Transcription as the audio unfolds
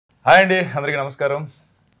Hi అండి, అందరికీ నమస్కారం.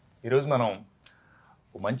 ఈరోజు మనం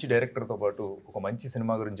ఒక మంచి డైరెక్టర్తో పాటు ఒక మంచి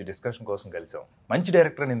సినిమా గురించి డిస్కషన్ కోసం కలిసాం. మంచి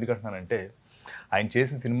డైరెక్టర్ అని ఎందుకంటున్నానంటే ఆయన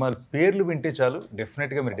చేసిన సినిమాల పేర్లు వింటే చాలు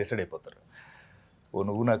డెఫినెట్గా మీరు డిసైడ్ అయిపోతారు. ఓ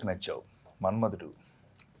నువ్వు నాకు నచ్చావు, మన్మధుడు,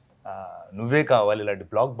 నువ్వే కావాలి ఇలాంటి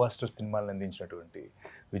బ్లాక్ బాస్టర్ సినిమాలను అందించినటువంటి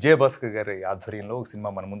విజయభాస్కర్ గారి ఆధ్వర్యంలో ఒక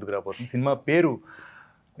సినిమా మన ముందుకు రాబోతుంది. సినిమా పేరు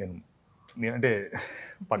నేనంటే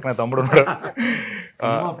పక్కన తమ్ముడు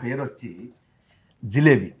సినిమా పేరు వచ్చి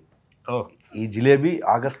జిలేబీ. ఈ జిలేబీ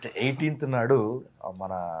ఆగస్ట్ 18 నాడు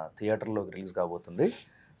మన థియేటర్లోకి రిలీజ్ కాబోతుంది.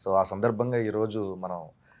 సో ఆ సందర్భంగా ఈరోజు మనం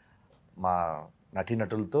మా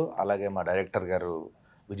నటీనటులతో అలాగే మా డైరెక్టర్ గారు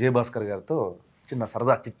విజయభాస్కర్ గారితో చిన్న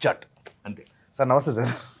సరదా చిట్చాట్ అంతే. సార్ నమస్తే.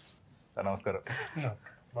 సార్ నమస్కారం.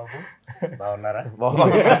 బాబు బాగున్నారా?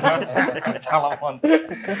 చాలా బాగుంది.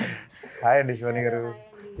 హాయ్ అండి శివాని గారు.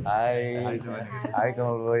 హాయ్ హాయ్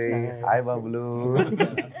కమల్ భాయ్. హాయ్ బాబులు.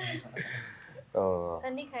 సో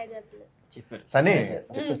సనీ చెప్పాను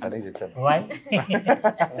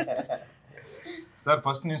సార్.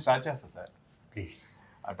 ఫస్ట్ నేను స్టార్ట్ చేస్తాను సార్, ప్లీజ్.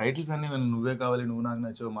 ఆ టైటిల్స్ అన్నీ నువ్వే కావాలి, నువ్వు నాకు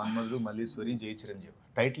నచ్చావు, మన్మధుడు, మల్లీశ్వరి, జై చిరంజీవి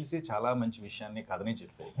టైటిల్సే చాలా మంచి విషయాన్ని కథనే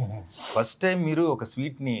చెప్పాయి. ఫస్ట్ టైం మీరు ఒక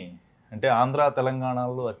స్వీట్ని అంటే ఆంధ్ర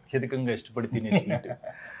తెలంగాణలో అత్యధికంగా ఇష్టపడి తినే స్వీట్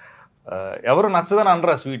ఎవరు నచ్చదని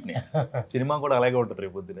అనరు. ఆ స్వీట్ని సినిమా కూడా అలాగే ఉంటుంది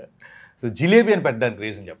రేపు పొద్దున. సో జిలేబీ అని పెట్టడానికి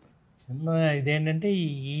రీజన్ చెప్పండి. సినిమా ఇదేంటంటే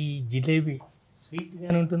ఈ జిలేబీ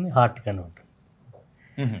స్వీట్గానే ఉంటుంది, హాట్గానే ఉంటుంది.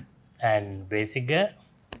 అండ్ బేసిక్గా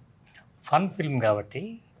ఫన్ ఫిల్మ్ కాబట్టి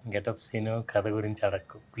గెటప్ సీను కథ గురించి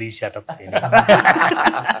అడక్కు, ప్లీజ్ షటప్ సీను.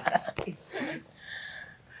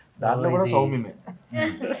 దాంట్లో కూడా సౌమ్యమే.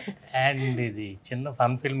 అండ్ ఇది చిన్న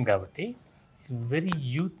ఫన్ ఫిల్మ్ కాబట్టి వెరీ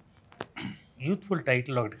యూత్ఫుల్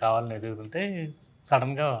టైటిల్ ఒకటి కావాలని ఎదుగుతుంటే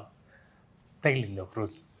సడన్గా తగిలింది ఒక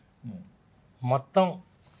రోజు. మొత్తం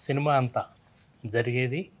సినిమా అంతా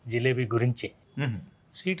జరిగేది జిలేబీ గురించే,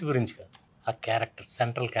 స్వీట్ గురించి కాదు, ఆ క్యారెక్టర్,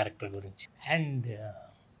 సెంట్రల్ క్యారెక్టర్ గురించి. అండ్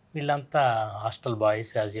వీళ్ళంతా hostel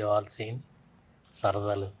boys, as you all seen.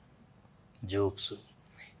 సరదాలు, జోక్స్,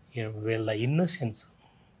 వీళ్ళ ఇన్నోసెన్స్,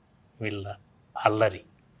 వీళ్ళ అల్లరి,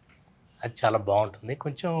 అది చాలా బాగుంటుంది.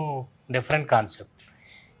 కొంచెం డిఫరెంట్ కాన్సెప్ట్.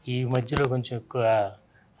 ఈ మధ్యలో కొంచెం ఎక్కువ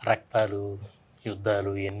రక్తాలు,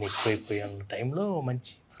 యుద్ధాలు ఇవన్నీ ఎక్కువైపోయి ఉన్న టైంలో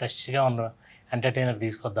మంచి ఫ్రెష్గా ఉన్న ఎంటర్టైనర్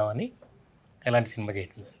తీసుకొద్దామని ఇలాంటి సినిమా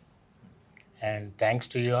చేయటం జరిగింది. And thanks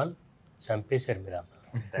to you all. చంపేశారు మీరు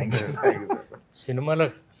అందరూ సినిమాలో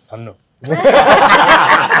నన్ను.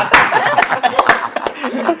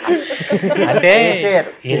 అంటే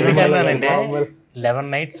ఎందుకన్నానంటే 11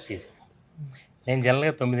 nights చేసాం. నేను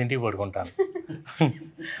జనరల్గా 9 పడుకుంటాను.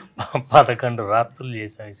 11 రాత్రులు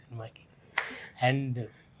చేసాం ఈ సినిమాకి. అండ్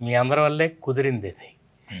మీ అందరి వల్లే కుదిరింది అది.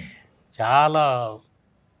 చాలా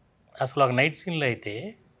అసలు ఒక నైట్ సీన్లో అయితే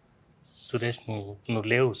సురేష్ నువ్వు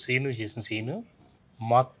లేవు, సీను చేసిన సీను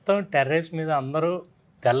మొత్తం టెర్రస్ మీద అందరూ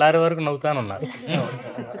తెల్లారి వరకు నవ్వుతానున్నారు.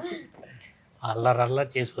 అల్లరల్లా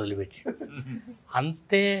చేసి వదిలిపెట్టాడు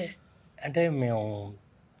అంతే. అంటే మేము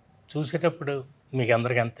చూసేటప్పుడు మీకు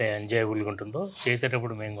అందరికీ అంత ఎంజాయబుల్గా ఉంటుందో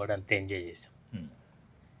చేసేటప్పుడు మేము కూడా అంతే ఎంజాయ్ చేసాం.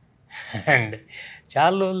 అండ్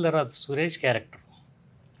చాలా రోజుల తర్వాత సురేష్ క్యారెక్టర్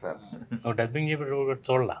నువ్వు డబ్బింగ్ చెప్పేటప్పుడు కూడా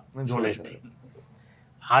చూడలా. సురేష్ది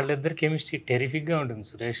వాళ్ళిద్దరు కెమిస్ట్రీ టెరిఫిక్గా ఉంటుంది.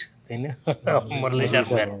 సురేష్ మురళీ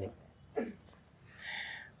శర్మ గారిని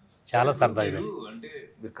చాలా సరదాగా. అంటే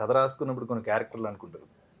మీరు కథ రాసుకున్నప్పుడు కొన్ని క్యారెక్టర్లు అనుకుంటారు.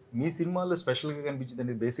 మీ సినిమాల్లో స్పెషల్గా కనిపించింది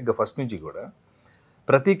అంటే బేసిక్గా ఫస్ట్ నుంచి కూడా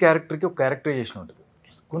ప్రతి క్యారెక్టర్కి ఒక క్యారెక్టరైజేషన్ ఉంటుంది.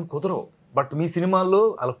 కొన్ని కుదరవు, బట్ మీ సినిమాల్లో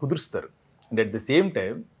అలా కుదురుస్తారు. And at the same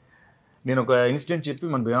time నేను ఒక ఇన్సిడెంట్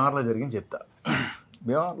చెప్పి మన బీహార్లో జరిగింది చెప్తా.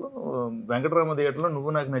 బీహార్లో వెంకటరామ థియేటర్లో నువ్వు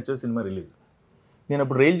నాకు నచ్చే సినిమా రిలీజ్. నేను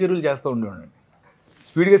అప్పుడు రైలు జర్నీలు చేస్తూ ఉండేవాడిని.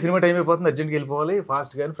 స్పీడ్గా సినిమా టైం అయిపోతుంది, అర్జెంట్గా వెళ్ళిపోవాలి,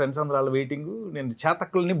 ఫాస్ట్ కానీ ఫ్రెండ్స్ అందరూ వాళ్ళ వెయిటింగ్. నేను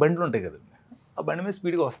చేతక్కలని బండ్లు ఉంటాయి కదండి, ఆ బండి మీద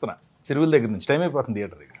స్పీడ్గా వస్తున్నా చెరువుల దగ్గర నుంచి. టైం అయిపోతుంది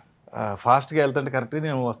థియేటర్ దగ్గర. ఫాస్ట్గా వెళ్తుంటే కరెక్ట్గా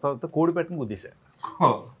నేను వస్తా కోడి పెట్టిన గుద్దేశా.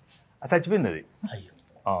 చచ్చిపోయింది అది.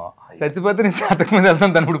 చచ్చిపోతే నేను చేతక మీద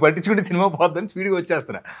వెళ్తాను, దాన్ని ఇప్పుడు పట్టించుకుంటే సినిమా పోద్దని స్పీడ్గా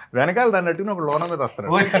వచ్చేస్తున్నా. వెనకాల దాన్ని అట్టుకుని ఒక లోన మీద వస్తున్నా.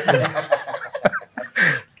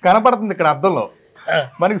 కనపడుతుంది ఇక్కడ అద్దంలో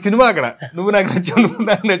మనకి సినిమా. అక్కడ నువ్వు నాకు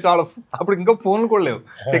నచ్చావు చాలా. అప్పుడు ఇంకా ఫోన్లు కూడా లేవు,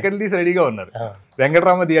 టికెట్లు తీసి రెడీగా ఉన్నారు.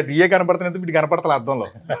 వెంకటరామ థియేటర్ ఇయే కనపడుతున్నది, వీటి కనపడతా అద్దంలో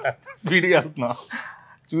స్పీడ్గా వెళ్తున్నావు.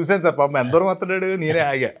 చూశాను సార్, పాపం ఎంత దూరం వస్తున్నాడు. నేనే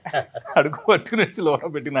ఆగా, అడుగు పట్టుకుని వచ్చి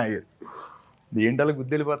లోన పెట్టిన ఆగా. ఏంటలా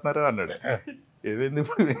గుద్ది వెళ్ళిపోతున్నారు అన్నాడు. ఏమైంది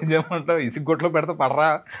ఇప్పుడు ఏం చేయమంటావు, ఇసుగొట్లో పెడితే పడరా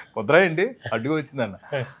కుదరా ఏంటి, అడ్డుగా వచ్చిందన్న.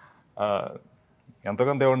 ఎంతో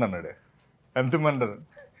కొంత ఇవ్వండి అన్నాడు. ఎంత ఇమ్మంటారు.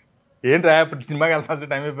 ఏంట్రా ఇప్పుడు సినిమాకి వెళ్తాల్సిన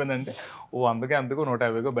టైం అయిపోయిందంటే, ఓ అందుకే అందుకు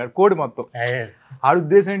 150 బ్యాట్ కోడి మొత్తం. ఆడ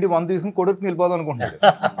ఉద్దేశం ఏంటి, 100 తీసుకుని కోడికి వెళ్ళిపోదాం అనుకుంటున్నాడు.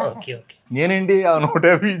 నేనేంటి ఆ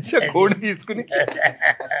 150 ఇచ్చా కోడి తీసుకుని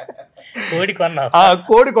కోడి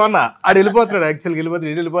కొన్నా ఆడు వెళ్ళిపోతున్నాడు, యాక్చువల్గా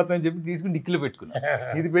వెళ్ళిపోతున్నాడు అని చెప్పి తీసుకుని డిక్కీలో పెట్టుకున్నా.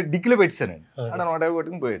 ఇది డిక్కీలో పెట్టాను నేను. ఆడ 150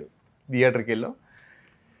 కొట్టుకుని పోయాడు. థియేటర్కి వెళ్ళాం.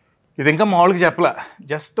 ఇది ఇంకా మామూలుగా చెప్పలా,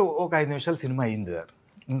 జస్ట్ ఒక 5 నిమిషాలు సినిమా అయింది సార్.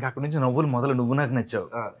 ఇంకా అక్కడి నుంచి నవ్వులు మొదలు. నువ్వు నాకు నచ్చావు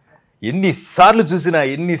ఎన్నిసార్లు చూసినా,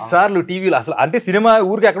 ఎన్నిసార్లు టీవీలో అసలు అంటే సినిమా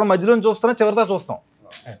ఊరికి ఎక్కడ మధ్యలో చూస్తున్నా, చివరిదా చూస్తాం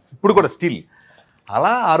ఇప్పుడు కూడా స్టిల్.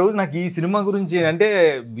 అలా ఆ రోజు నాకు ఈ సినిమా గురించి అంటే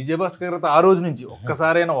విజయభాస్కర్ ఆ రోజు నుంచి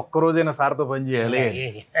ఒక్కరోజైనా సార్తో పని చేయాలి.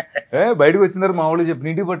 బయటకు వచ్చిన తర్వాత మా వాళ్ళు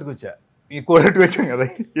చెప్పి ఇంటికి పట్టుకొచ్చా, ఈ కోడట్టు వచ్చాం కదా,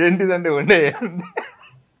 ఏంటిదంటే వండే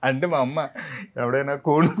అంటే మా అమ్మ ఎవడైనా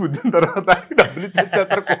కోడి గుద్దిన తర్వాత డబ్బులు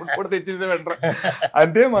ఇచ్చేస్తారు, కోడి కూడా తెచ్చేసే వెంటరా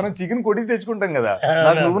అంటే మనం చికెన్ కొడికి తెచ్చుకుంటాం కదా.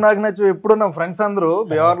 నువ్వు నాకు నచ్చు ఎప్పుడు నా ఫ్రెండ్స్ అందరూ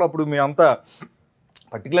బీహార్లో అప్పుడు మేమంతా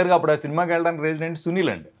పర్టికులర్గా అప్పుడు ఆ సినిమాకి వెళ్ళడానికి రెసిడెంట్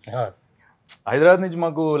సునీల్ అండి. హైదరాబాద్ నుంచి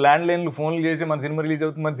మాకు ల్యాండ్ లైన్లు ఫోన్లు చేసి మన సినిమా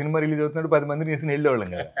రిలీజ్ అవుతున్నాడు 10 మందిని వేసి వెళ్ళేవాళ్ళం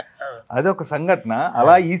కదా. అదే ఒక సంఘటన.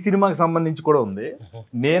 అలా ఈ సినిమాకి సంబంధించి కూడా ఉంది.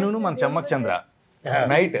 నేను మన చెమ్మక్ చంద్ర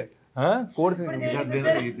నైట్ కోడి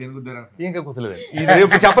ఇంకా కుదలేదు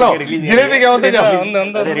చెప్పలేం.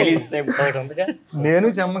 నేను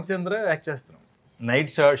చెమ్మక్ చంద్ర యాక్ట్ చేస్తున్నాం.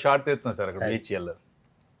 నైట్ షార్ట్ తెస్తున్నాం సార్ అక్కడ బీచ్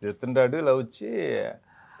తెస్తుంటాడు. ఇలా వచ్చి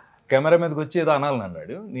కెమెరా మీదకి వచ్చి ఏదో అనాలని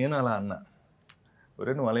అన్నాడు. నేను అలా అన్నా,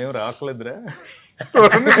 ఒరే నువ్వు అలా ఏం రాకలేదురా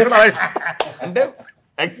అంటే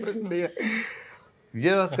ఎక్స్ప్రెషన్.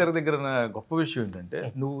 విజయభాస్కర్ దగ్గర నా గొప్ప విషయం ఏంటంటే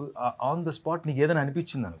నువ్వు ఆన్ ద స్పాట్ నీకు ఏదైనా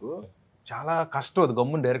అనిపించింది అనుకో, చాలా కష్టం అది.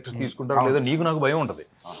 గమ్మున డైరెక్టర్స్ తీసుకుంటారు లేదా నీకు నాకు భయం ఉంటుంది,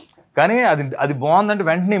 కానీ అది బాగుందంటే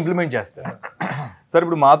వెంటనే ఇంప్లిమెంట్ చేస్తారు. సార్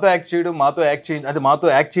ఇప్పుడు మాతో యాక్ట్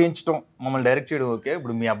చేయించడం, మమ్మల్ని డైరెక్ట్ చేయడం ఓకే.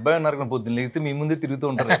 ఇప్పుడు మీ అబ్బాయి ఉన్నారు కానీ పొద్దున్న లేకపోతే మీ ముందే తిరుగుతూ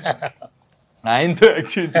ఉంటారు, ఆయనతో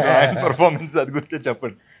యాక్ట్ చేయించడం, ఆయన పర్ఫార్మెన్స్ అది గురించి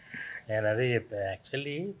చెప్పండి. నేను అదే చెప్పాను.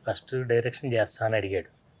 యాక్చువల్లీ ఫస్ట్ డైరెక్షన్ చేస్తా అని అడిగాడు.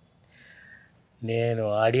 నేను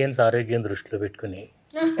ఆడియన్స్ ఆరోగ్యం దృష్టిలో పెట్టుకుని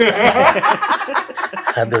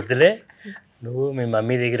అది వద్దులే, నువ్వు మీ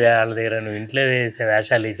మమ్మీ దగ్గర వాళ్ళ దగ్గర నువ్వు ఇంట్లో వేసే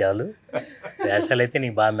వేషాలు చాలు, వేషాలు అయితే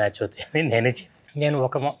నీకు బాగా మ్యాచ్ అవుతాయి అని నేను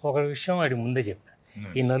ఒక విషయం వాడి ముందే చెప్పాను.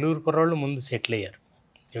 ఈ 4 కుర్రోళ్ళు ముందు సెటిల్ అయ్యారు,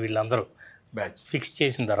 వీళ్ళందరూ ఫిక్స్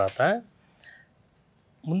చేసిన తర్వాత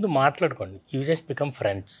ముందు మాట్లాడుకోండి, యూ జస్ట్ బికమ్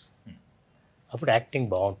ఫ్రెండ్స్, అప్పుడు యాక్టింగ్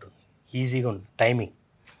బాగుంటుంది, ఈజీగా ఉంటుంది. టైమింగ్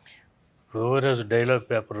రోజు డైలాగ్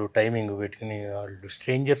పేపరు టైమింగ్ పెట్టుకుని వాళ్ళు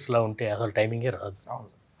స్ట్రేంజర్స్లా ఉంటే అసలు టైమింగే రాదు.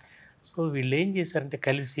 సో వీళ్ళు ఏం చేశారంటే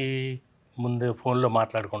కలిసి ముందు ఫోన్లో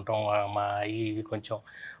మాట్లాడుకుంటాం, మా ఇవి కొంచెం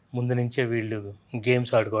ముందు నుంచే వీళ్ళు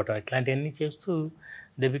గేమ్స్ ఆడుకోవటం ఇట్లాంటివన్నీ చేస్తూ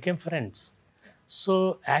they became friends. So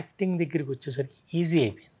acting దగ్గరికి వచ్చేసరికి ఈజీ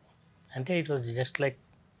అయిపోయింది. అంటే ఇట్ వాజ్ జస్ట్ లైక్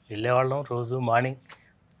వెళ్ళేవాళ్ళం, రోజు మార్నింగ్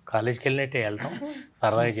కాలేజ్కి వెళ్ళినట్టే వెళ్తాం,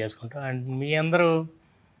 సరదాగా చేసుకుంటాం. అండ్ మీ అందరూ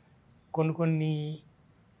కొన్ని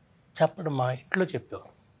చెప్పడం మా ఇంట్లో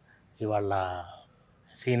చెప్పేవారు, ఇవాళ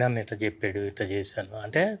సీనాన్ని ఇట్లా చెప్పాడు, ఇట్లా చేశాను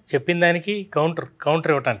అంటే చెప్పిన దానికి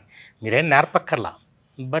కౌంటర్ ఇవ్వటానికి మీరేం నేర్పక్కర్లా,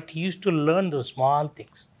 but use to learn though small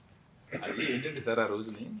things. అది ఏంటంటే సార్ ఆ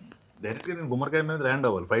రోజుని డైరెక్ట్గా నేను గుమ్మడికాయ మీద ల్యాండ్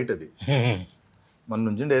అవ్వాలి ఫైట్. అది మన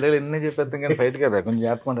నుంచి డైలాగ్ ఎన్ని చెప్పేస్తాం కానీ ఫైట్ కదా కొంచెం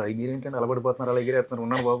చేస్తామంటారు. ఎగిరేంటంటే అలబడిపోతున్నారు, అలా ఎగిరేస్తున్నారు,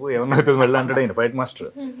 ఉన్నాను బాబు ఏమన్నా అవుతుంది మళ్ళీ అంటాడు ఆయన ఫైట్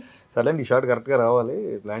మాస్టర్. సరే ఈ షాట్ కరెక్ట్గా రావాలి,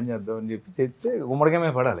 ప్లాన్ చేద్దాం అని చెప్పి చెప్తే గుమ్మడికాయ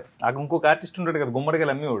మీద పడాలి. అక్కడ ఇంకొక ఆర్టిస్ట్ ఉంటాడు కదా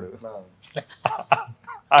గుమ్మడికాయలు అమ్మేవాడు,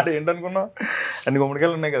 ఆడ ఏంటనుకున్నావు అన్ని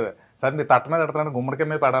గుమ్మడికాయలు ఉన్నాయి కదా, సార్ మీరు తట్ట మీద ఎడతాను గుమ్మడికాయ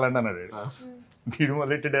మీద పడాలండి అన్నాడు. నీడు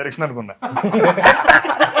మొదలెట్టి డైరెక్షన్ అనుకున్నా,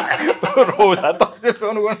 రోజుసారి తప్పు చెప్పాను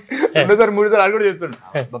అనుకోండి, 2సారి 3సారి ఆడు కూడా చెప్తాడు,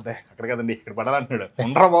 బాబాయ్ అక్కడ కదండి ఇక్కడ పడాలంటున్నాడు.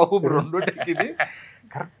 ఉండరా బాబు ఇప్పుడు 2 టేక్ ఇది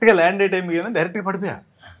కరెక్ట్గా ల్యాండ్ అయ్యే టైంకి ఏదో డైరెక్ట్గా పడిపోయా,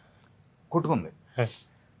 కొట్టుకుంది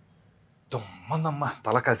తొమ్మందమ్మ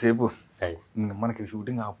తల కాసేపు. మనకి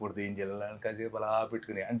షూటింగ్ ఆపకూడదు, ఏం చేయాలి కాసేపు అలా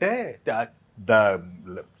పెట్టుకుని అంటే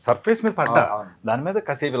సర్ఫేస్ మీద పడ్డా దాని మీద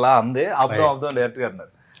కాసేపు ఇలా అందే ఆపుదాం డైరెక్ట్గా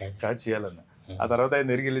అన్నారు, కాదు చేయాలన్నా. ఆ తర్వాత ఆయన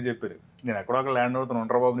తిరిగి వెళ్ళి చెప్పారు, నేను ఎక్కడో ఒక ల్యాండ్ అవుతాను,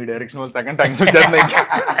 ఉంటారా బాబు నీ డైరెక్షన్ వాళ్ళు సెకండ్ టైం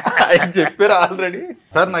ఆయన చెప్పారు ఆల్రెడీ.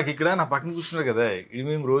 సార్ నాకు ఇక్కడ నా పక్కన కూర్చున్నారు కదా, ఇది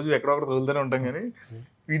మేము రోజు ఎక్కడొక్కడ తోలుతూనే ఉంటాం కానీ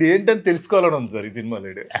వీడు ఏంటని తెలుసుకోవాలని ఉంది సార్ ఈ సినిమాలో.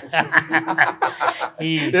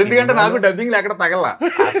 ఎందుకంటే నాకు డబ్బింగ్ ఎక్కడ తగలా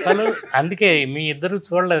అసలు, అందుకే మీ ఇద్దరు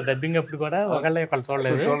చూడలేదు డబ్బింగ్ అప్పుడు కూడా, ఒకళ్ళు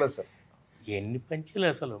చూడలేదు సార్. ఎన్ని పంచులు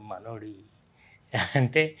అసలు మనోడి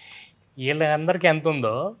అంటే వీళ్ళందరికీ ఎంత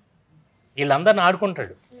ఉందో వీళ్ళందరిని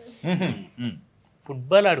ఆడుకుంటాడు,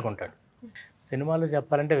 ఫుట్బాల్ ఆడుకుంటాడు. సినిమాలో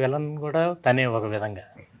చెప్పాలంటే విలన్ కూడా తనే ఒక విధంగా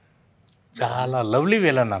చాలా లవ్లీ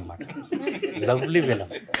విలన్ అన్నమాట, లవ్లీ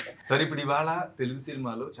విలన్. సరే ఇప్పుడు ఇవాళ తెలుగు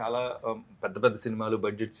సినిమాలు చాలా పెద్ద పెద్ద సినిమాలు,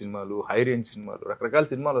 బడ్జెట్ సినిమాలు, హై రేంజ్ సినిమాలు, రకరకాల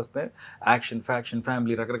సినిమాలు వస్తున్నాయి. యాక్షన్, ఫ్యాక్షన్,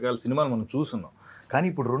 ఫ్యామిలీ రకరకాల సినిమాలు మనం చూస్తున్నాం. కానీ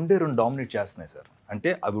ఇప్పుడు 2 డామినేట్ చేస్తున్నాయి సార్. అంటే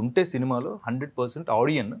అవి ఉంటే సినిమాలో 100%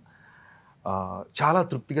 ఆడియన్ చాలా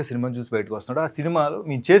తృప్తిగా సినిమాని చూసి బయటకు వస్తున్నాడు. ఆ సినిమాలు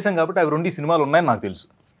మేము చేసాం కాబట్టి అవి 2 సినిమాలు ఉన్నాయని నాకు తెలుసు.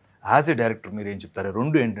 యాజ్ ఏ డైరెక్టర్ మీరు ఏం చెప్తారు?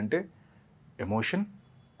 2 ఏంటంటే ఎమోషన్,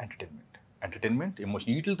 ఎంటర్టైన్మెంట్. ఎంటర్టైన్మెంట్,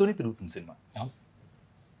 ఎమోషన్ వీటితోనే తిరుగుతుంది సినిమా.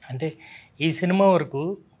 అంటే ఈ సినిమా వరకు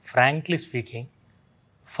ఫ్రాంక్లీ స్పీకింగ్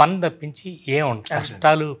ఫన్ తప్పించి ఏముంటుంది,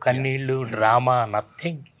 కష్టాలు కన్నీళ్ళు డ్రామా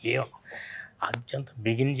నథింగ్. అత్యంత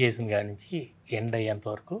బిగిన్ చేసిన కాడి నుంచి ఎండ్ అయ్యేంత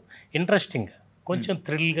వరకు ఇంట్రెస్టింగ్గా కొంచెం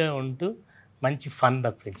థ్రిల్గా ఉంటూ మంచి ఫన్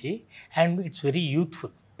తప్పించి, అండ్ ఇట్స్ వెరీ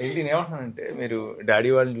యూత్ఫుల్. నేను ఏమంటున్నానంటే, మీరు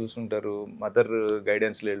డాడీ వాళ్ళని చూస్తుంటారు, మదర్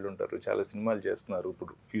గైడెన్స్లో వెళ్ళుంటారు, చాలా సినిమాలు చేస్తున్నారు,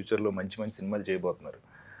 ఇప్పుడు ఫ్యూచర్లో మంచి మంచి సినిమాలు చేయబోతున్నారు.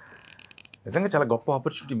 నిజంగా చాలా గొప్ప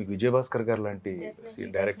ఆపర్చునిటీ మీకు విజయభాస్కర్ గారు లాంటి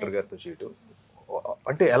డైరెక్టర్ గారితో చేయటం.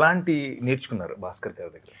 అంటే ఎలాంటి నేర్చుకున్నారు భాస్కర్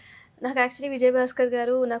గారి దగ్గర? నాకు యాక్చువల్లీ విజయభాస్కర్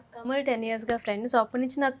గారు నాకు కమల్ 10 yearsగా ఫ్రెండ్. సో అప్పటి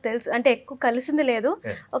నుంచి నాకు తెలుసు, అంటే ఎక్కువ కలిసింది లేదు,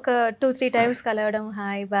 ఒక 2-3 times కలవడం,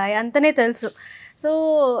 హాయ్ బాయ్ అంతనే తెలుసు. సో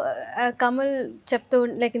కమల్ చెప్తూ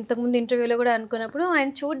లైక్ ఇంతకుముందు ఇంటర్వ్యూలో కూడా అనుకున్నప్పుడు ఆయన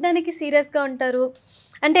చూడడానికి సీరియస్గా ఉంటారు.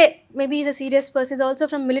 అంటే maybe is a serious person, is also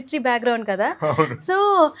from military background కదా. సో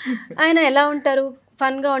ఆయన ఎలా ఉంటారు,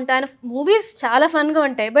 ఫన్గా ఉంటాయి, ఆయన మూవీస్ చాలా ఫన్గా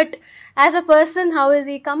ఉంటాయి. But as a person how is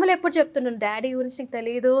ఈ? కమల్ ఎప్పుడు చెప్తున్నాను డాడీ గురించి నీకు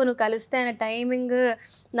తెలీదు, నువ్వు కలిస్తే ఆయన టైమింగ్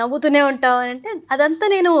నవ్వుతూనే ఉంటావు అని. అంటే అదంతా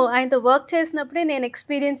నేను ఆయనతో వర్క్ చేసినప్పుడే నేను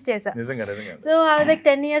ఎక్స్పీరియన్స్ చేశాను. సో ఐ వాజ్ లైక్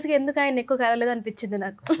 10 yearsకి ఎందుకు ఆయన ఎక్కువ కలవలేదు అనిపించింది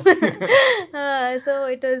నాకు. సో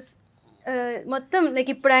ఇట్ వాజ్ మొత్తం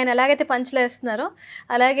లైక్ ఇప్పుడు ఆయన ఎలాగైతే పంచులేస్తున్నారో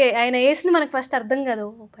అలాగే ఆయన వేసింది మనకు ఫస్ట్ అర్థం కాదు,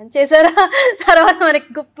 పంచ్ చేశారా తర్వాత మనకి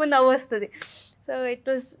గొప్ప నవ్వు వస్తుంది. సో ఇట్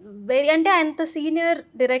వాజ్ వెరీ, అంటే అంత సీనియర్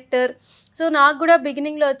డైరెక్టర్. సో నాకు కూడా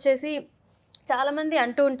బిగినింగ్లో వచ్చేసి చాలామంది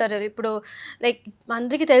అంటూ ఉంటారు, ఇప్పుడు లైక్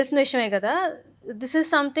అందరికీ తెలిసిన విషయమే కదా, దిస్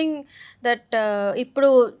ఈజ్ సంథింగ్ దట్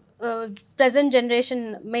ఇప్పుడు ప్రజెంట్ జనరేషన్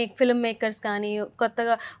ఫిల్మ్ మేకర్స్ కానీ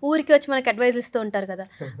కొత్తగా ఊరికి వచ్చి మనకి అడ్వైజ్ ఇస్తూ ఉంటారు కదా,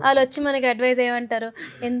 వాళ్ళు వచ్చి మనకి అడ్వైజ్ ఏమంటారు,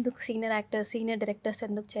 ఎందుకు సీనియర్ యాక్టర్స్ సీనియర్ డైరెక్టర్స్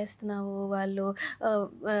ఎందుకు చేస్తున్నావు, వాళ్ళు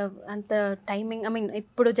అంత టైమింగ్ ఐ మీన్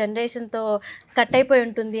ఇప్పుడు జనరేషన్తో కట్ అయిపోయి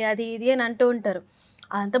ఉంటుంది అది ఇది అని అంటూ ఉంటారు.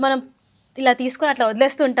 అదంతా మనం ఇలా తీసుకొని అట్లా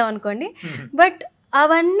వదిలేస్తూ ఉంటాం అనుకోండి. బట్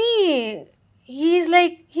అవన్నీ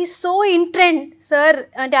he's so in trend sir.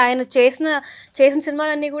 అంటే ఆయన చేసిన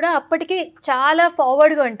సినిమాలన్నీ కూడా అప్పటికి చాలా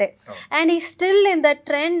ఫార్వర్డ్గా ఉంటాయి. అండ్ ఈ still in that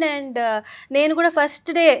trend. And నేను కూడా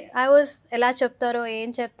ఫస్ట్ డే ఐ వాజ్ ఎలా చెప్తారో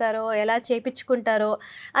ఏం చెప్తారో ఎలా చేయించుకుంటారో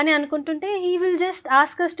అని అనుకుంటుంటే he will just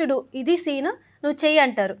ask us to do, ఇది సీన్ నువ్వు చెయ్యి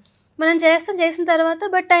అంటారు, మనం చేసిన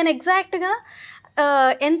తర్వాత బట్ ఆయన ఎగ్జాక్ట్గా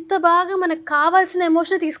ఎంత బాగా మనకు కావాల్సిన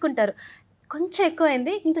ఎమోషన్ తీసుకుంటారు. కొంచెం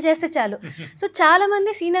ఎక్కువైంది, ఇంత చేస్తే చాలు. సో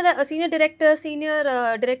చాలామంది సీనియర్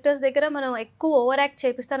డైరెక్టర్స్ దగ్గర మనం ఎక్కువ ఓవర్ యాక్ట్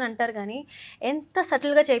చేపిస్తాను అంటారు, కానీ ఎంత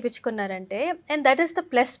సటిల్గా చేయించుకున్నారంటే, and that is the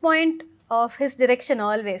plus point of his direction.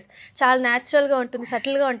 Always చాలా న్యాచురల్గా ఉంటుంది,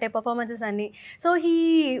 సటిల్గా ఉంటాయి పర్ఫార్మెన్సెస్ అన్నీ. సో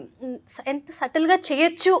ఎంత సటిల్గా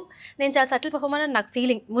చేయొచ్చు, నేను చాలా సటిల్ పర్ఫార్మర్ అని నాకు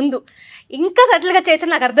ఫీలింగ్ ముందు, ఇంకా సటిల్గా చేయొచ్చు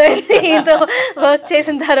నాకు అర్థమైంది ఈతో వర్క్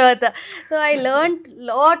చేసిన తర్వాత. So I learn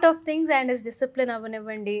lot of things. And his discipline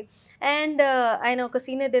అవ్వనివ్వండి, అండ్ ఆయన ఒక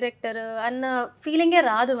సీనియర్ డైరెక్టర్ అన్న ఫీలింగే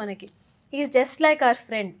రాదు మనకి. Is just like our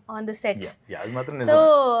friend on the sets. So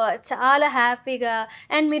చాలా హ్యాపీగా,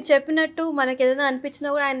 అండ్ మీరు చెప్పినట్టు మనకి ఏదైనా అనిపించినా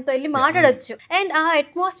కూడా ఆయనతో వెళ్ళి మాట్లాడొచ్చు. అండ్ ఆ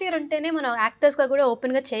అట్మాస్ఫియర్ ఉంటేనే మనం యాక్టర్స్గా కూడా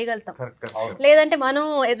ఓపెన్గా చేయగలుగుతాం, లేదంటే మనం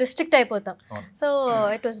రిస్ట్రిక్ట్ అయిపోతాం. So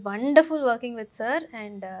it was wonderful working with sir,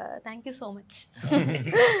 and thank you so much.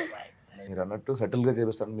 మీరు అన్నట్టు సెటిల్గా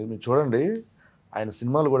చేపిస్తాను. మీరు చూడండి, ఆయన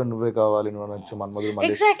సినిమాలు కూడా నువ్వే కావాలి, నువ్వు నచ్చు మన్మధుడు,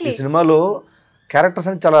 ఈ సినిమాలో క్యారెక్టర్స్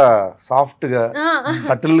అని చాలా సాఫ్ట్ గా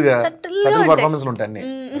సటిల్ పర్ఫార్మెన్స్ ఉంటాయి అన్ని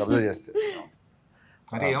అబ్జర్వ్ చేస్తే.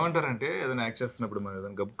 మరి ఏమంటారంటే ఏదైనా యాక్ట్ చేస్తున్నప్పుడు మనం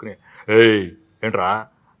ఏదైనా గబుక్కుని ఏయ్ ఏంట్రా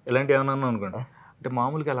ఇలాంటి ఏమన్నా అన్నాం అనుకోండి, అంటే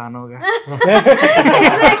మామూలుగా అలా అన్నావుగా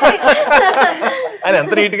అది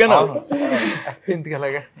ఎంత నీట్గా ఎందుకు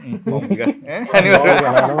అలాగా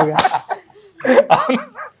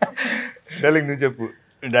డార్లింగ్ నువ్వు చెప్పు,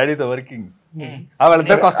 డాడీతో వర్కింగ్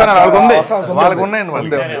వాళ్ళిద్దరికి వస్తాను, వాళ్ళకు ఉన్నాయండి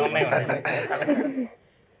వాళ్ళు.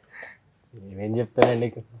 నేనేం చెప్తానండి,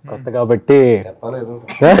 కొత్త కాబట్టి చెప్పలేదు.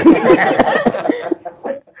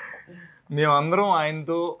 మేమందరం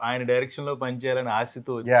ఆయనతో ఆయన డైరెక్షన్ లో పనిచేయాలని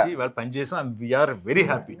ఆశతో వచ్చి వాళ్ళు పనిచేసాం. We are very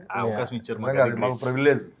happy. ఆ అవకాశం ఇచ్చారు మాకు,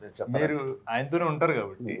 ప్రివిలేజ్. మీరు ఆయనతోనే ఉంటారు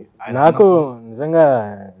కాబట్టి నాకు నిజంగా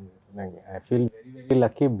I feel very very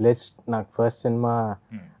lucky, blessed. నాకు ఫస్ట్ సినిమా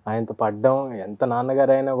ఆయనతో పడ్డం, ఎంత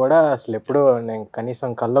నాన్నగారు అయినా కూడా అసలు ఎప్పుడూ నేను కనీసం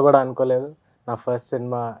కళ్ళ కూడా అనుకోలేదు నా ఫస్ట్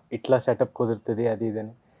సినిమా ఇట్లా సెటప్ కుదురుతుంది అది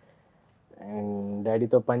ఇదని. అండ్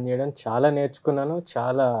డాడీతో పనిచేయడం చాలా నేర్చుకున్నాను,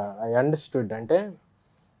 చాలా ఐ అండర్స్టూడ్. అంటే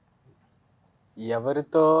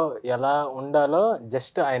ఎవరితో ఎలా ఉండాలో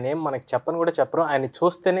జస్ట్ ఆయన ఏం మనకి చెప్పని కూడా చెప్పరు, ఆయన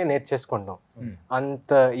చూస్తేనే నేర్చేసుకుంటాం.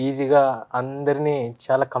 అంత ఈజీగా అందరినీ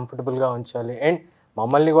చాలా కంఫర్టబుల్గా ఉంచాలి. అండ్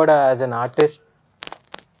మమ్మల్ని కూడా యాజ్ అన్ ఆర్టిస్ట్,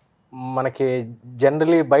 మనకి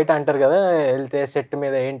జనరలీ బయట అంటారు కదా వెళ్తే సెట్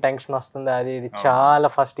మీద ఏం టెన్షన్ వస్తుందో అది ఇది, చాలా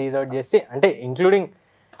ఫస్ట్ ఈజ్ అవుట్ చేసి, అంటే ఇంక్లూడింగ్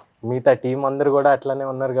మిగతా టీం అందరు కూడా అట్లానే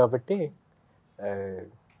ఉన్నారు కాబట్టి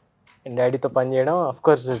డాడీతో పని చేయడం of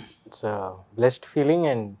course it's blessed feeling.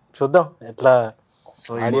 And చూద్దాం ఎట్లా.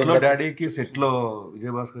 సో ఇంట్లో డాడీకి సెట్లో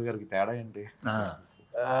విజయభాస్కర్ గారికి తేడా ఏంటి?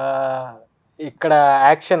 ఇక్కడ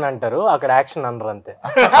యాక్షన్ అంటారు, అక్కడ యాక్షన్ అనరు అంతే.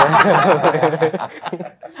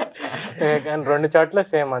 కానీ 2 చోట్ల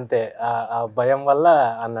సేమ్ అంతే. ఆ భయం వల్ల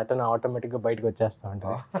ఆ నటన ఆటోమేటిక్గా బయటకు వచ్చేస్తా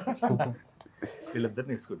ఉంటుంది. వీళ్ళిద్దరు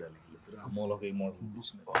నేర్చుకోవాలి.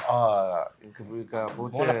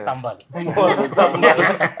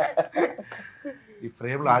 ఈ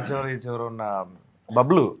ఫ్రేమ్ లో ఆచార్య ఉన్న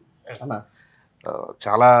బబ్లు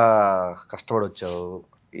చాలా కష్టపడి వచ్చావు,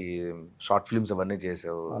 ఈ షార్ట్ ఫిల్మ్స్ అవన్నీ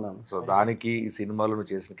చేసావు. సో దానికి ఈ సినిమాలో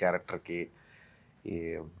నువ్వు చేసిన క్యారెక్టర్కి ఈ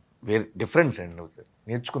వేరే డిఫరెన్స్ ఏంటి? నువ్వు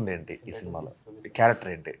నేర్చుకుంది ఏంటి ఈ సినిమాలో?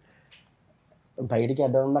 క్యారెక్టర్ ఏంటి? బయటికి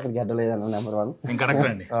అడ్డం ఉంది, అక్కడికి అడ్డం లేదన్న నెంబర్ 1.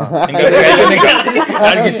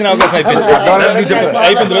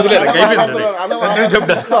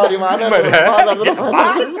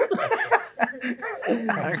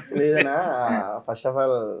 లేదన్నా, ఫస్ట్ ఆఫ్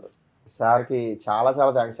ఆల్ సార్కి చాలా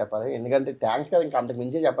చాలా థ్యాంక్స్ చెప్పాలి. ఎందుకంటే థ్యాంక్స్ కదా, ఇంకా అంతకు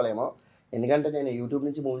మించే చెప్పలేము. ఎందుకంటే నేను యూట్యూబ్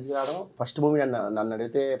నుంచి మూవీస్ రావడం ఫస్ట్ మూవీ, నన్ను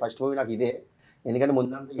అడిగితే ఫస్ట్ మూవీ నాకు ఇదే. ఎందుకంటే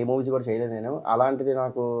ముందంతా ఏ మూవీస్ కూడా చేయలేదు నేను. అలాంటిది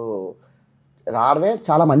నాకు రావడమే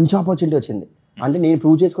చాలా మంచి ఆపర్చునిటీ వచ్చింది. అంటే నేను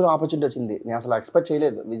ప్రూవ్ చేసుకునే ఆపర్చునిటీ వచ్చింది. నేను అసలు ఎక్స్పెక్ట్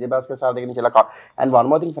చేయలేదు విజయభాస్కర్ సార్ దగ్గర నుంచి ఇలా call. And one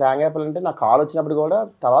more thing, Frank చెప్పాలంటే నాకు కాల్ వచ్చినప్పుడు కూడా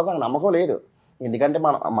తర్వాత నాకు నమ్మకం లేదు. ఎందుకంటే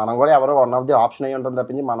మనం కూడా ఎవరో వన్ ఆఫ్ ది ఆప్షన్ అయ్యి ఉంటుంది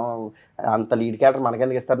తప్పించి మనం అంత లీడ్ క్యారెక్టర్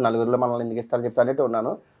మనకెందుకు ఇస్తారు, నలుగురిలో మనల్ని ఎందుకు ఇస్తారని చెప్తా అన్నట్టు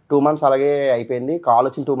ఉన్నాను. 2 months అలాగే అయిపోయింది. కాల్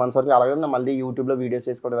వచ్చిన 2 months వరకు అలాగే మళ్ళీ యూట్యూబ్లో వీడియోస్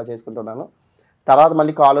చేసుకోవడం ఇలా చేసుకుంటున్నాను. తర్వాత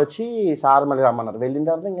మళ్ళీ కాల్ వచ్చి సార్ మళ్ళీ రమ్మన్నారు. వెళ్ళిన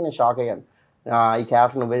తర్వాత ఇంకా నేను షాక్ అయ్యాను, ఈ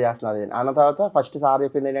క్యారెక్టర్ నువ్వే చేస్తున్నది అన్న తర్వాత ఫస్ట్ సార్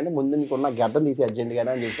చెప్పింది ఏంటంటే, ముందు నీకున్న గడ్డం తీసి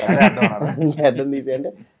అర్జెంట్గానే అని చెప్పారు. గడ్డం తీసి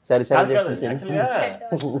అంటే సరే సరే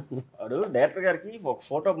వాడు డైరెక్టర్ గారికి ఒక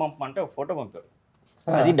ఫోటో పంపమంటే ఒక ఫోటో పంపాడు.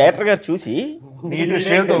 అది డైరెక్టర్ గారు చూసి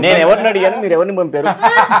నేను ఎవరిని అడిగాను, మీరు ఎవరిని పంపారు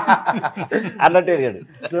అన్నట్టు అడిగాడు.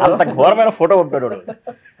 అంత ఘోరమైన ఫోటో పంపాడు వాడు.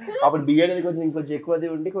 అప్పుడు బిఎడ్ కొంచెం ఇంకొంచెం ఎక్కువది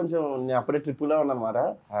ఉండి కొంచెం నేను అప్పుడే ట్రిప్లో ఉన్నానమాట.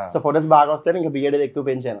 సో ఫొటోస్ బాగా వస్తాయి, ఇంకా బిఎడ్ ఎక్కువ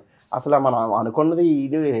పెంచాను. అసలు మనం అనుకున్నది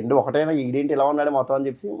ఈడు 2 ఒకటైనా, ఈడేంటి ఇలా ఉన్నాడు మొత్తం అని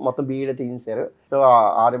చెప్పి మొత్తం బిఎడ్ తీయించారు. సో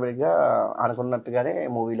ఆటోమేటిక్గా అనుకున్నట్టుగానే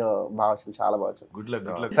మూవీలో బాగా వచ్చింది, చాలా బాగా వచ్చింది. Good luck,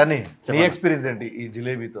 good luck. Sunny, నీ ఎక్స్పీరియన్స్ ఏంటి ఈ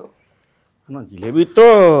జిలేబీతో? జిలేబీతో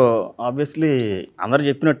ఆబ్వియస్లీ అందరు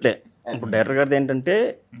చెప్పినట్లే. ఇప్పుడు డైరెక్టర్ గారిది ఏంటంటే,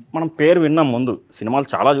 మనం పేరు విన్నాం, ముందు సినిమాలు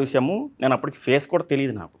చాలా చూసాము. నేను అప్పటికి ఫేస్ కూడా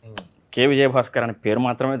తెలియదు నాకు. కే విజయభాస్కర్ అనే పేరు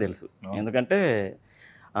మాత్రమే తెలుసు. ఎందుకంటే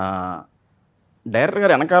డైరెక్టర్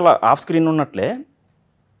గారు వెనకాల ఆఫ్ స్క్రీన్ ఉన్నట్లే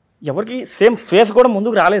ఎవరికి సేమ్ ఫేస్ కూడా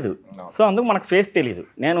ముందుకు రాలేదు. సో అందుకు మనకు ఫేస్ తెలియదు.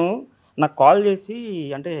 నాకు కాల్ చేసి,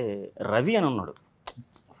 అంటే రవి అని ఉన్నాడు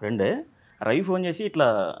ఫ్రెండే, రవి ఫోన్ చేసి ఇట్లా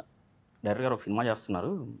డైరెక్టర్ గారు ఒక సినిమా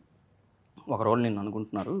చేస్తున్నారు, ఒక రోల్ నేను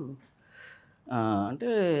అనుకుంటున్నారు అంటే,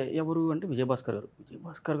 ఎవరు అంటే విజయభాస్కర్ గారు.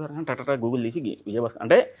 విజయభాస్కర్ గారు అంటే టటా గూగుల్ తీసి విజయభాస్కర్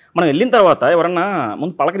అంటే, మనం వెళ్ళిన తర్వాత ఎవరన్నా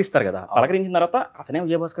ముందు పలకరిస్తారు కదా, పలకరించిన తర్వాత అతనే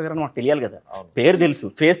విజయభాస్కర్ గారు అని మాకు తెలియాలి కదా, పేరు తెలుసు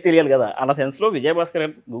ఫేస్ తెలియాలి కదా అన్న సెన్స్లో విజయభాస్కర్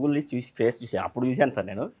గారు గూగుల్ తీసి చూసి ఫేస్ చూసాను. అప్పుడు చూశాను సార్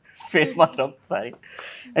నేను ఫేస్ మాత్రం సారీ.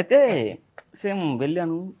 అయితే సేమ్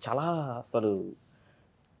వెళ్ళాను, అసలు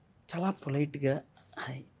చాలా పొలైట్గా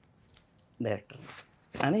హాయ్ డైరెక్టర్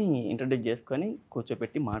అని ఇంట్రడ్యూస్ చేసుకొని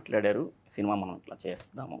కూర్చోపెట్టి మాట్లాడారు. సినిమా మనం ఇట్లా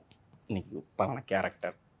చేస్తాము, నీకు పలానా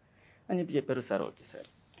క్యారెక్టర్ అని చెప్పారు. సార్ ఓకే సార్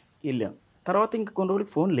వెళ్ళాం. తర్వాత ఇంకా కొన్ని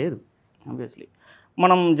రోజులకి ఫోన్ లేదు. ఆబ్వియస్లీ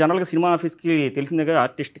మనం జనరల్గా సినిమా ఆఫీస్కి తెలిసిందిగా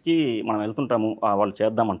ఆర్టిస్ట్కి మనం వెళ్తుంటాము, వాళ్ళు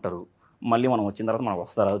చేద్దామంటారు, మళ్ళీ మనం వచ్చిన తర్వాత మనకు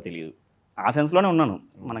వస్తారో తెలియదు. ఆ సెన్స్లోనే ఉన్నాను,